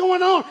goodness is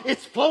going on,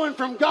 it's flowing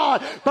from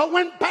God. But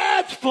when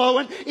bad's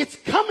flowing, it's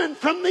coming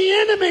from the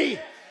enemy.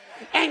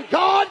 And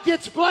God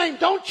gets blamed.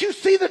 Don't you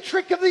see the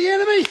trick of the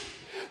enemy?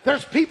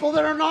 There's people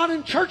that are not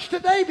in church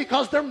today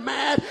because they're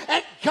mad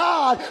at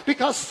God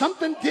because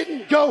something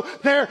didn't go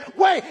their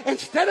way.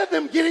 Instead of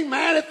them getting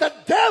mad at the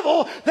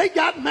devil, they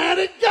got mad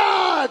at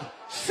God.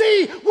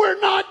 See, we're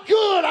not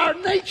good. Our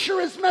nature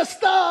is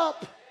messed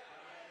up.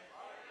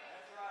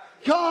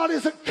 God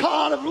is a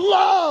God of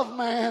love,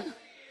 man.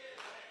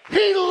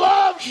 He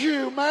loves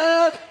you,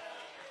 man.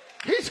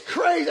 He's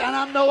crazy. And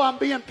I know I'm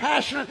being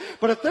passionate,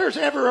 but if there's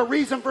ever a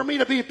reason for me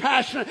to be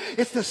passionate,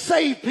 it's to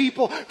save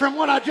people from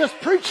what I just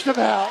preached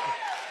about.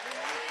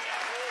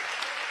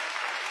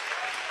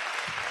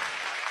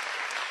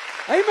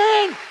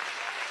 Amen.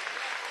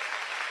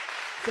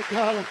 To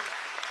God.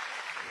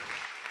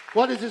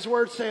 What does His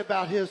Word say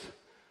about His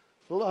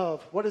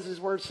love? What does His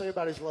Word say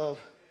about His love?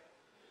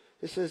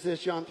 It says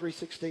this, John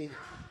 3:16.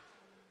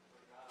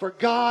 For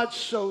God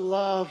so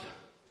loved.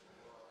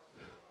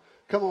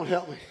 Come on,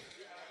 help me.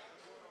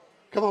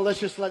 Come on, let's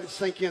just let it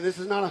sink in. This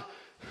is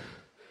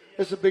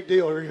a big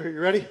deal. Are you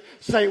ready?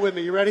 Say it with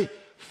me. You ready?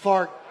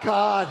 For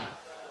God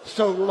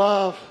so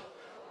loved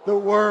the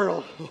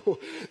world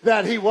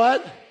that He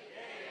what?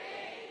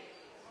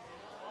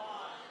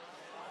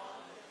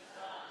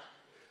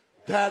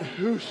 That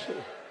whoso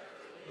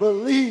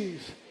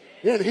believes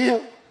in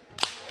Him.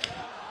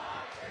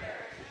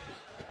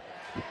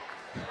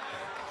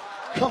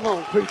 Come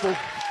on, people.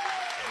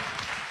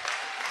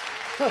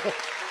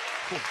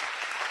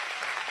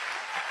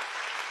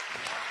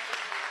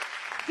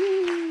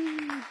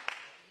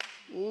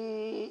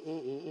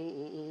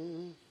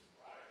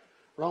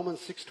 Romans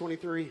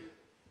 6:23.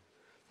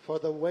 For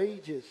the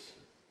wages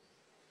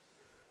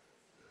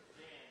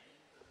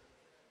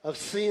of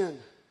sin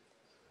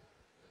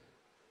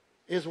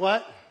is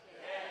what?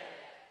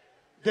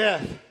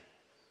 Death.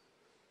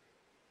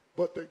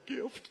 But the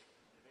gift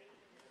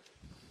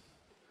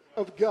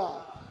of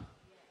God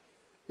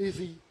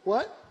is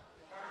what?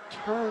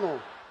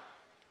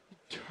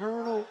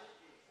 Eternal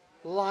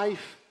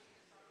life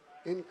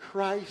in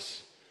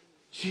Christ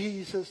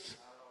Jesus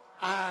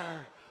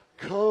our.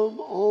 Come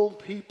on,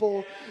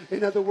 people.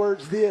 In other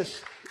words,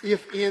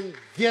 if in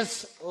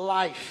this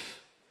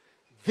life,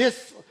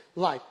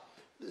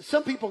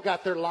 some people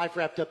got their life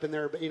wrapped up in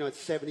there, but it's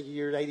 70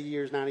 years, 80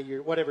 years, 90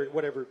 years,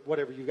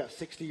 whatever you've got,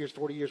 60 years,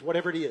 40 years,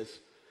 whatever it is.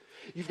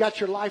 You've got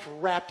your life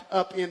wrapped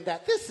up in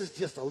that. This is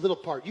just a little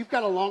part. You've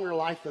got a longer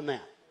life than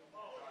that.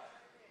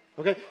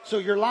 Okay, so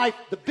your life,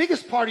 the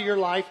biggest part of your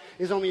life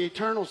is on the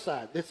eternal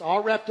side. It's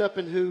all wrapped up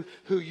in who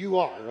you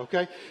are,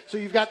 okay? So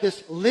you've got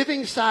this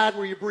living side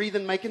where you're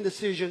breathing, making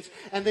decisions,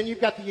 and then you've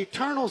got the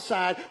eternal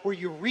side where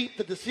you reap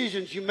the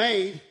decisions you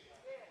made.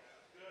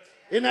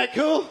 Isn't that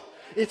cool?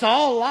 It's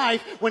all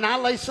life. When I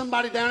lay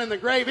somebody down in the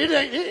grave,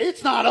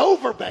 it's not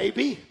over,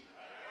 baby.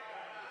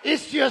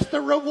 It's just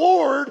the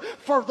reward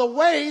for the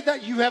way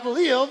that you have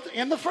lived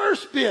in the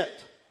first bit.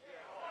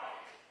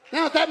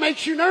 Now, if that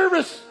makes you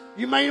nervous,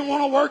 you may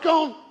want to work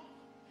on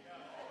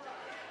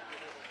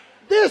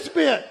this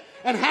bit.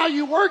 And how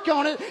you work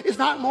on it is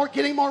not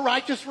getting more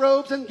righteous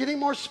robes and getting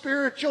more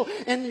spiritual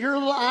in your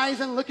eyes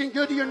and looking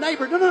good to your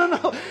neighbor.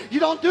 No. You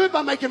don't do it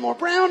by making more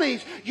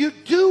brownies. You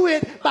do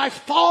it by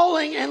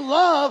falling in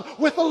love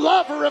with the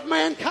lover of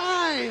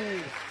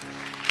mankind.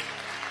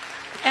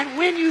 And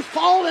when you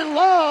fall in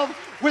love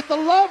with the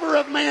lover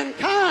of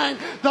mankind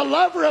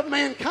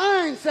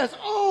says,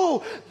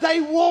 oh,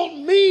 they want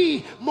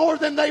me more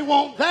than they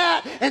want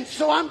that, and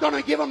so I'm going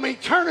to give them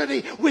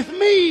eternity with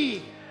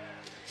me.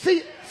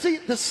 See,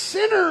 the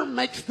sinner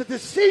makes the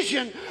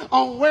decision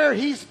on where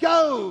he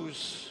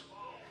goes.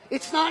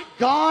 It's not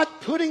God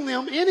putting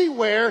them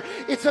anywhere.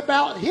 It's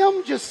about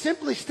him just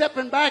simply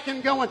stepping back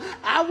and going,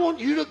 I want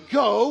you to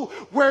go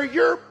where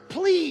you're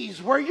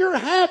pleased, where you're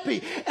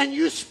happy. And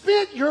you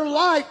spent your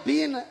life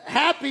being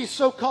happy,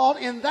 so-called,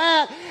 in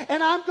that.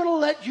 And I'm going to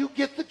let you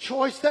get the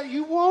choice that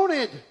you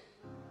wanted.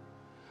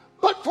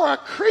 But for a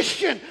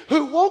Christian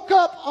who woke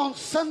up on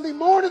Sunday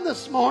morning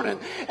this morning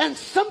and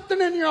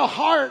something in your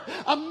heart,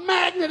 a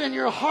magnet in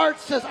your heart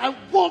says, I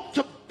want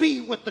to be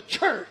with the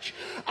church.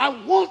 I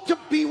want to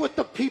be with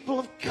the people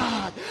of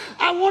God.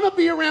 I want to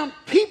be around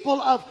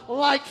people of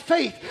like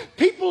faith.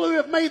 People who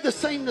have made the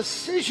same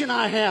decision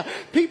I have.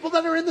 People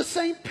that are in the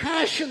same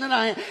passion that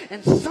I am.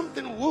 And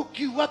something woke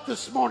you up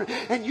this morning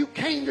and you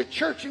came to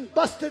church and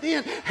busted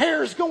in.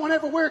 Hair's going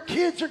everywhere.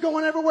 Kids are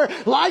going everywhere.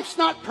 Life's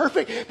not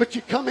perfect. But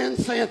you come in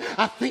saying,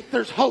 I think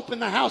there's hope in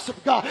the house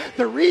of God.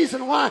 The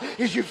reason why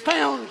is you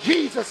found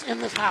Jesus in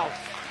this house.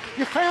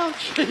 You found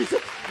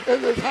Jesus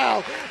in this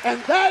house. And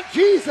that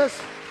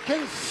Jesus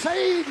can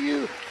save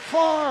you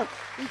for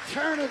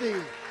eternity.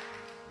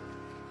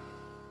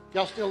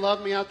 Y'all still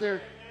love me out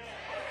there?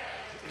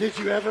 Did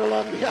you ever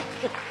love me out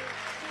there?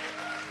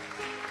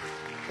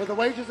 For the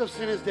wages of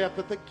sin is death,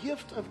 but the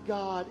gift of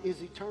God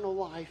is eternal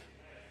life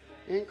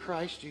in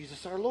Christ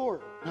Jesus our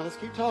Lord. Now let's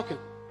keep talking.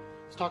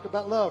 Let's talk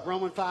about love.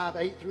 Romans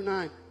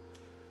 5:8-9.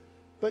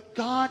 But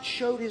God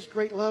showed his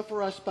great love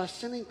for us by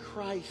sending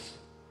Christ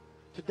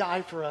to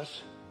die for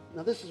us.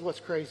 Now this is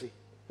what's crazy.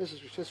 This is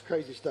just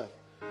crazy stuff.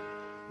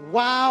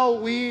 While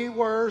we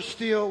were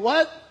still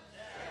what?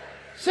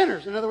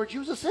 Sinners. In other words, you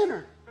was a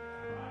sinner.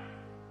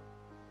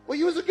 Well,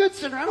 you was a good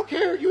sinner. I don't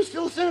care. You was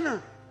still a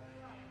sinner.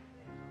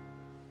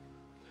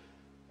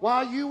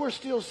 While you were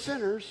still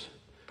sinners,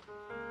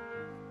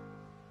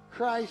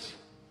 Christ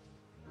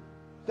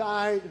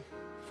died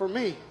for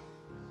me.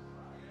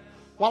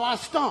 While I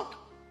stunk.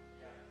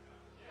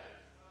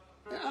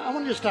 I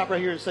want to just stop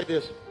right here and say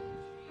this.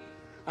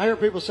 I hear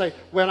people say,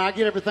 when I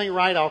get everything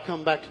right, I'll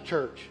come back to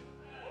church.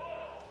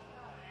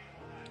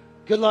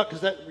 Good luck,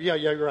 because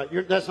you're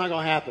right. That's not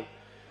going to happen.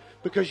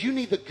 Because you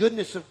need the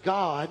goodness of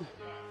God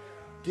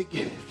to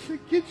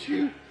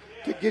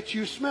get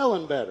you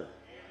smelling better.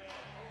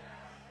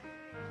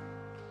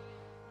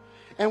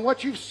 And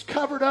what you've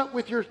covered up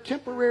with your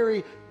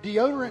temporary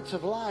deodorants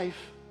of life,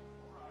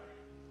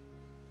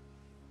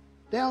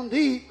 down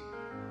deep,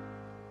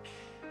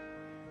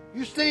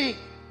 you stink.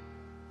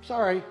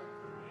 Sorry.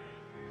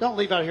 Don't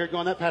leave out of here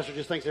going, that pastor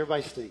just thinks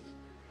everybody stinks.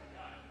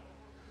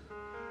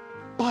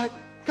 But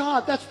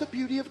God, that's the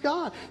beauty of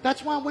God.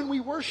 That's why when we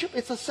worship,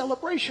 it's a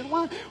celebration.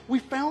 Why? We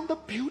found the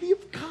beauty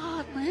of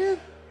God, man.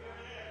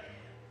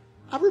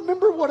 I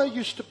remember what I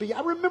used to be.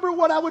 I remember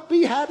what I would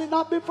be had it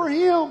not been for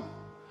him.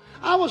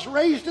 I was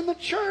raised in the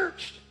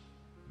church.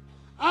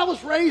 I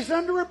was raised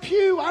under a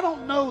pew. I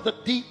don't know the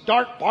deep,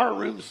 dark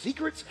barroom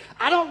secrets.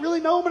 I don't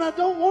really know them, and I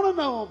don't want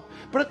to know them.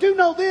 But I do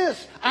know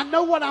this. I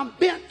know what I'm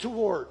bent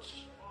towards.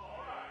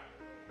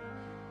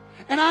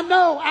 And I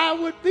know I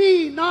would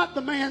be not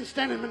the man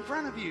standing in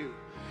front of you.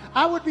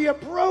 I would be a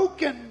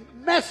broken,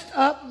 messed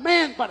up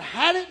man. But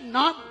had it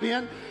not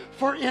been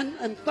for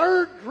in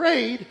third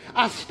grade,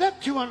 I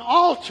stepped to an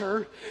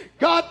altar.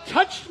 God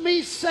touched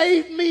me,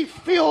 saved me,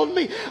 filled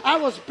me. I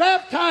was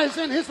baptized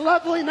in His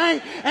lovely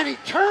name, and He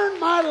turned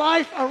my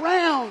life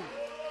around.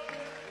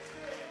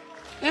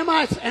 Am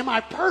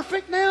I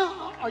perfect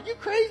now? Are you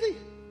crazy?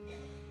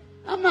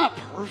 I'm not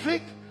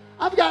perfect.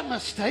 I've got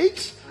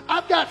mistakes.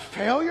 I've got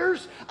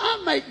failures.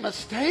 I make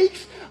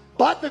mistakes.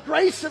 But the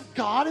grace of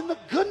God and the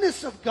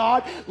goodness of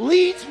God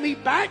leads me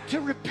back to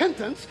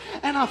repentance.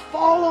 And I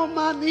fall on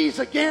my knees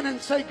again and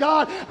say,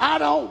 God, I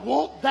don't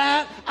want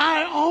that.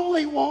 I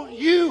only want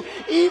you.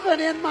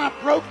 Even in my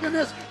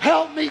brokenness,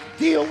 help me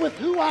deal with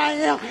who I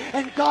am.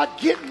 And God,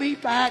 get me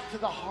back to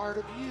the heart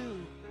of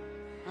you.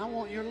 I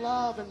want your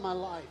love in my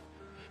life.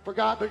 But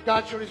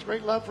God showed His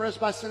great love for us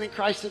by sending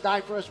Christ to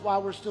die for us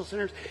while we're still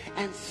sinners.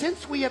 And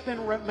since we have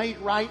been made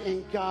right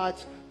in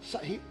God's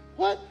sight.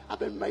 What? I've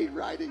been made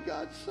right in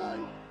God's sight.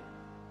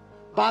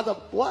 By the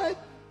blood.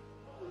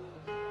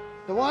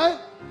 The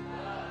what?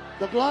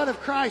 The blood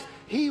of Christ.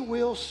 He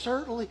will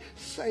certainly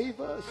save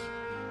us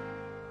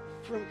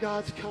from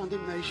God's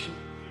condemnation.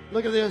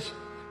 Look at this.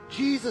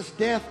 Jesus'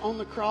 death on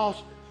the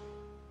cross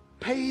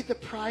paid the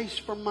price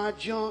for my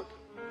junk,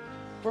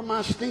 for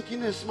my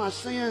stinkiness, my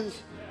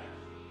sins.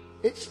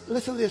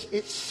 Listen to this.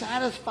 It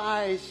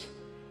satisfies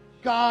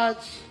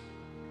God's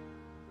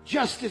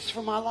justice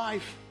for my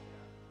life.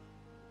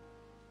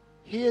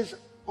 His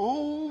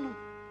own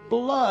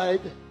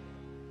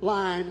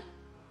bloodline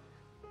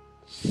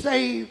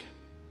saved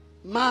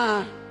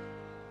my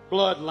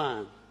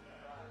bloodline.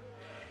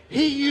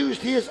 He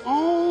used His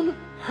own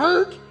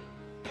hurt,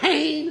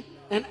 pain,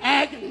 and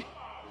agony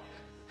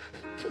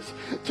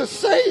to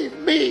save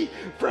me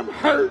from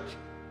hurt,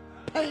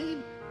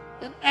 pain,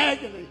 and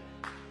agony.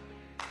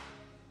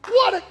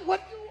 What?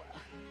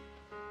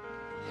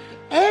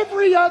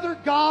 Every other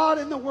God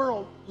in the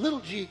world, little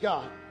g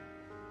God.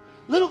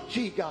 Little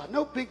g God,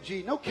 no big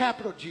G, no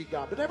capital G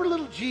God, but every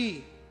little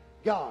g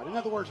God. In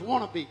other words,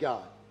 wannabe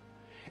God.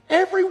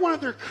 Every one of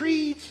their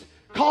creeds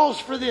calls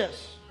for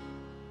this.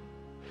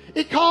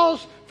 It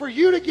calls for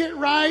you to get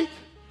right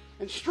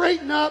and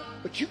straighten up,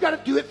 but you got to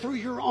do it through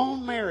your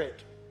own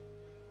merit.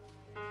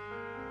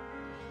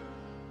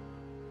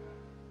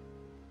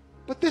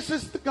 But this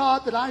is the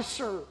God that I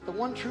serve, the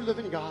one true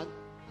living God,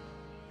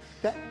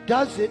 that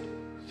does it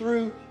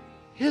through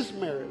His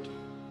merit.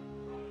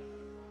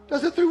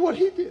 Does it through what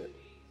He did.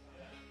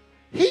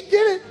 He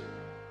did it.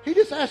 He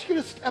just asked you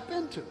to step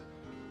into it.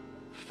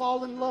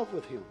 Fall in love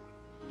with Him.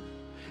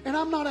 And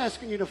I'm not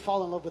asking you to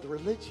fall in love with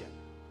religion.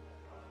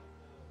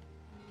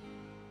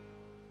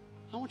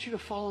 I want you to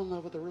fall in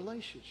love with a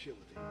relationship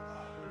with Him.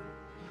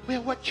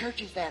 Well, what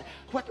church is that?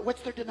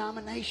 What's their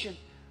denomination?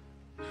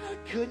 I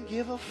couldn't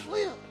give a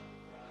flip.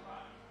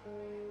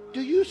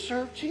 Do you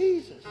serve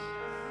Jesus?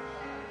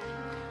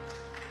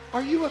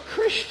 Are you a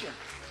Christian?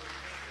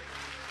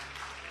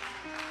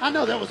 I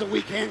know that was a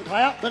weak hand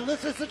clap, but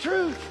this is the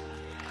truth.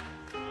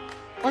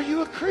 Are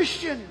you a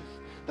Christian?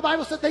 The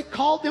Bible said they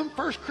called them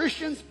first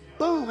Christians,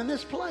 boom, in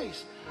this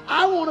place.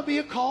 I want to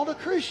be called a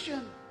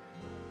Christian.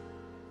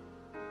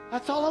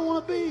 That's all I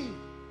want to be,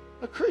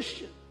 a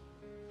Christian.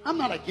 I'm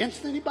not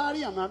against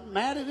anybody. I'm not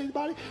mad at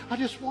anybody. I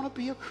just want to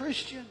be a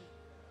Christian.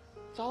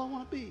 That's all I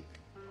want to be.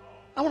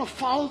 I want to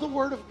follow the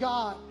Word of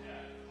God.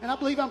 And I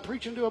believe I'm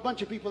preaching to a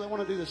bunch of people that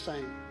want to do the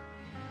same.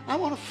 I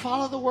want to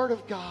follow the Word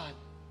of God.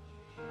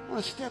 I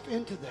want to step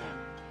into that.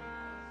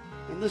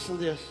 And listen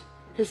to this.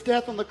 His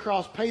death on the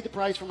cross paid the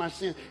price for my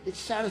sin. It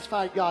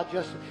satisfied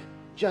God's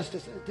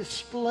justice,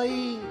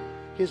 displaying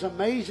His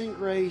amazing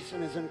grace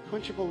and His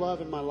unquenchable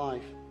love in my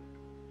life.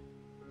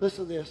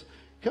 Listen to this.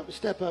 Come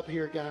step up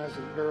here, guys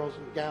and girls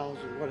and gals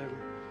and whatever.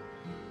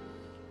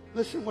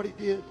 Listen to what He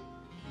did.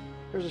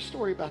 There's a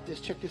story about this.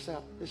 Check this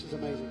out. This is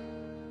amazing.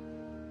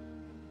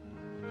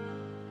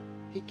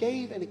 He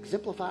gave and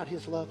exemplified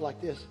His love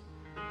like this.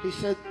 He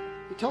said,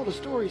 He told a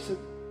story. He said,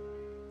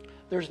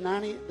 there's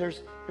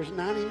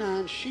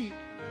 99 sheep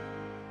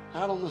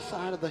out on the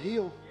side of the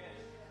hill.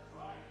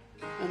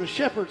 And the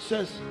shepherd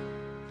says,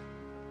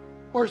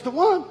 where's the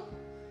one?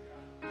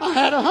 I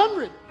had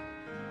 100.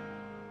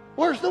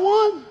 Where's the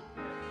one?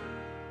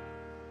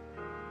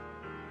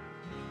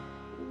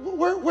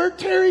 Where'd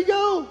Terry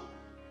go?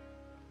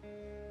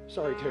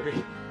 Sorry, Terry.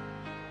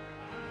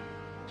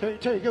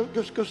 Terry,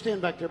 go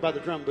stand back there by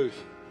the drum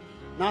booth.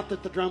 Not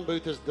that the drum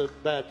booth is the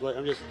bad place.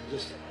 I'm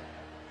just.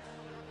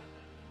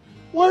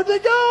 Where'd they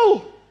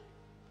go?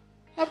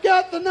 I've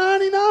got the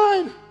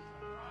 99.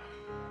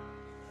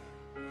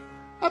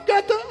 I've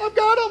got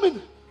them,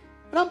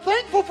 and I'm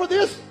thankful for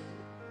this.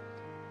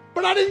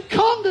 But I didn't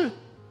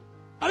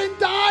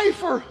die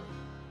for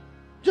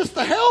just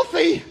the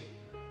healthy.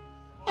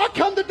 I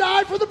come to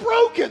die for the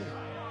broken,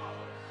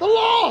 the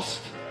lost.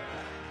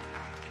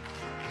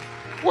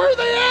 Where are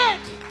they at?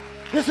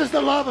 This is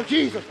the love of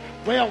Jesus.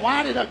 Well,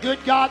 why did a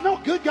good God? No,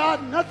 good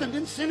God, nothing,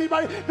 didn't send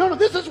anybody. No,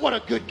 this is what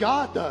a good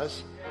God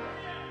does.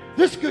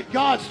 This good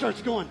God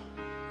starts going,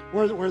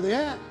 Where are they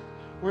at?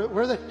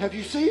 Where they? Have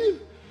you seen him?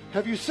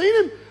 Have you seen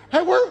him?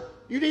 Hey,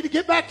 you need to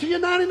get back to your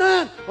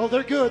 99. Oh,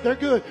 they're good. They're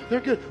good. They're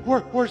good.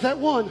 Where's that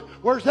one?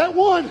 Where's that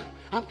one?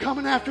 I'm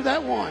coming after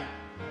that one.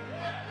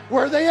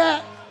 Where are they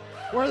at?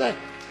 Where are they?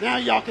 Now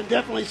y'all can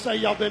definitely say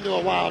y'all been to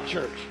a wild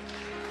church.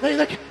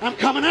 I'm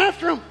coming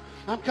after them.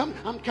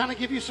 I'm kind of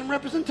give you some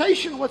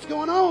representation of what's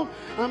going on.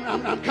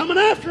 I'm coming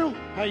after them.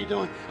 How you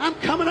doing? I'm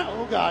coming.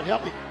 Oh God,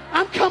 help me.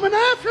 I'm coming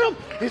after them.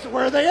 He said,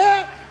 where are they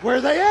at? Where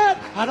are they at?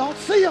 I don't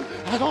see them.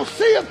 I don't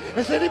see them.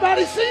 Has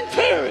anybody seen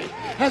Terry?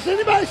 Has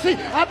anybody seen?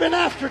 I've been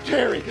after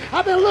Terry.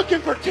 I've been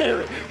looking for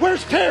Terry.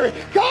 Where's Terry?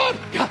 God,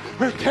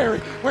 where's Terry?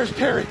 Where's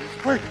Terry?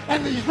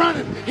 And he's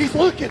running. He's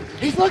looking.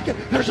 He's looking.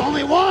 There's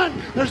only one.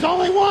 There's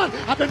only one.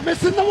 I've been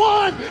missing the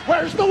one.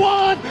 Where's the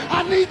one?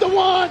 I need the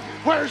one.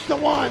 Where's the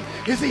one?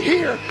 Is he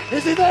here?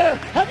 Is he there?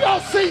 Have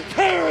y'all seen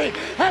Terry?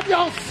 Have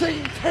y'all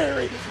seen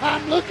Terry?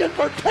 I'm looking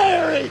for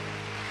Terry.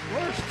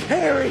 Where's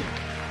Terry?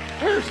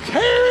 Where's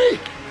Terry?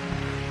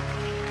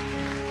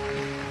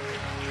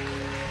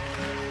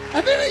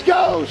 And then he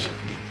goes,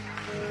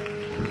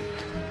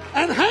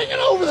 and hanging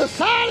over the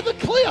side of the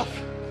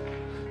cliff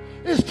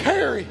is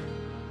Terry.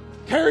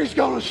 Terry's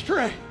gone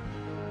astray.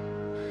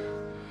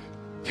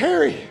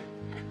 Terry,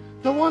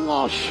 the one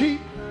lost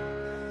sheep,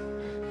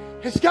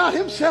 has got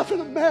himself in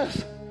a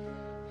mess.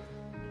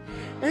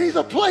 And he's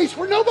a place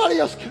where nobody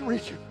else can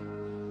reach him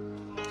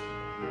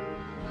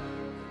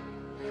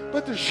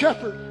but the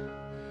shepherd.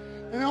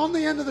 And on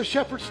the end of the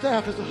shepherd's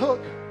staff is a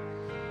hook.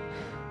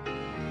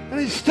 And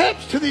he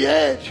steps to the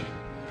edge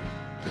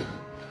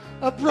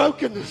of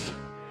brokenness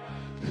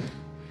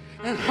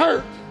and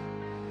hurt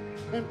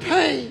and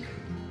pain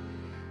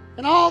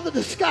and all the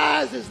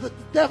disguises that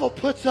the devil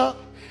puts up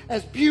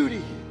as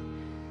beauty.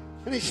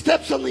 And he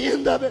steps on the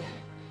end of it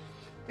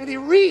and he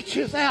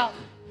reaches out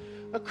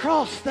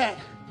across that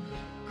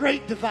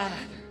great divide.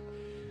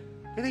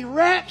 And he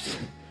wraps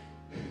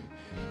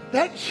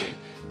that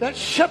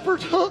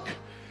shepherd's hook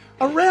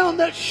around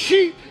that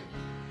sheep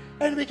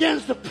and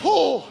begins to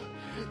pull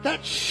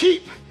that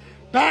sheep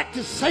back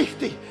to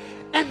safety.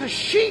 And the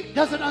sheep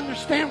doesn't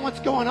understand what's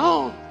going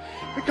on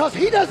because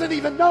he doesn't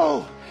even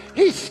know.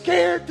 He's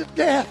scared to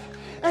death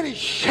and he's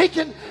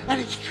shaking and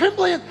he's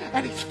trembling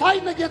and he's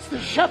fighting against the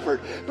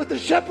shepherd. But the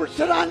shepherd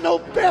said, I know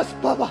best,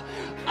 Bubba.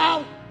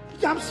 I'm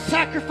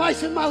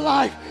sacrificing my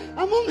life.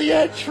 I'm on the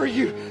edge for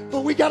you,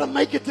 but we got to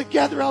make it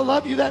together. I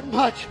love you that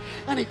much.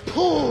 And he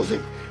pulls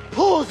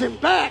him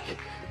back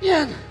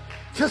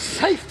into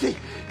safety.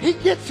 He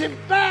gets him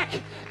back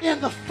in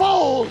the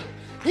fold.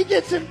 He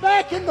gets him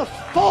back in the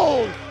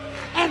fold.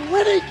 And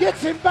when he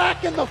gets him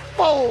back in the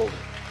fold,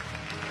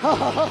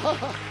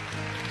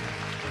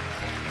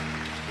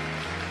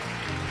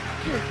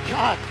 dear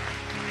God,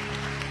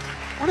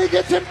 when he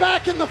gets him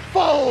back in the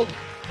fold,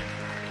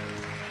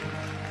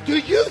 do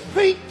you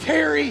think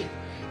Terry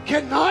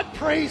cannot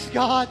praise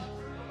God?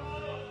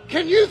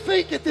 Can you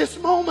think at this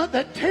moment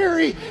that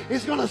Terry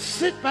is going to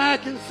sit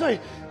back and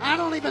say, I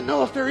don't even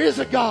know if there is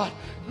a God?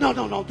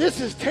 No. This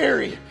is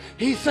Terry.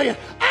 He's saying,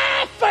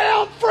 I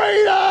found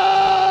freedom.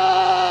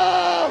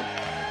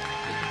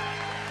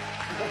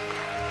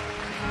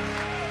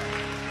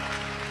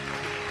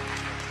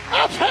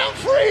 I found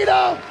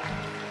freedom.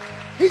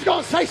 He's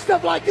going to say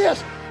stuff like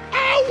this.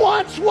 I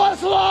once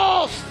was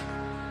lost,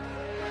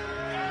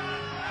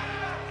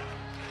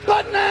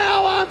 but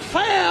now I'm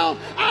found.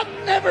 I've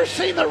never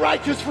seen the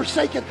righteous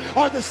forsaken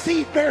or the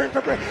seed bearing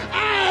for bread.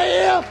 I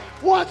am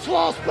once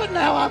lost, but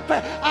now I'm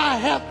found. I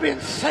have been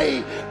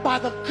saved by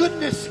the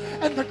goodness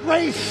and the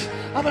grace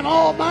of an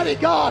almighty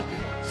God.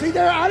 See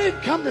there, I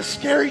didn't come to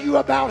scare you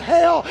about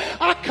hell.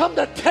 I come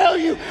to tell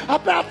you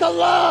about the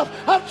love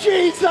of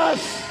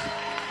Jesus.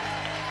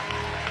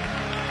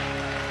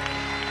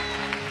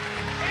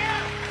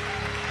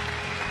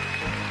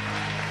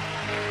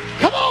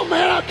 Come on,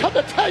 man, I've come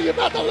to tell you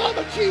about the love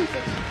of Jesus.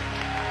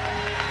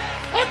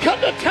 I've come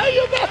to tell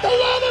you about the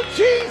love of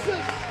Jesus.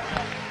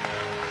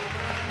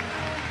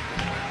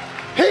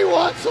 He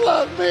once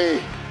loved me.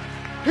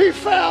 He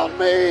found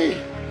me.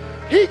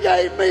 He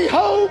gave me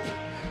hope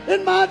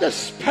in my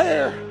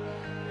despair.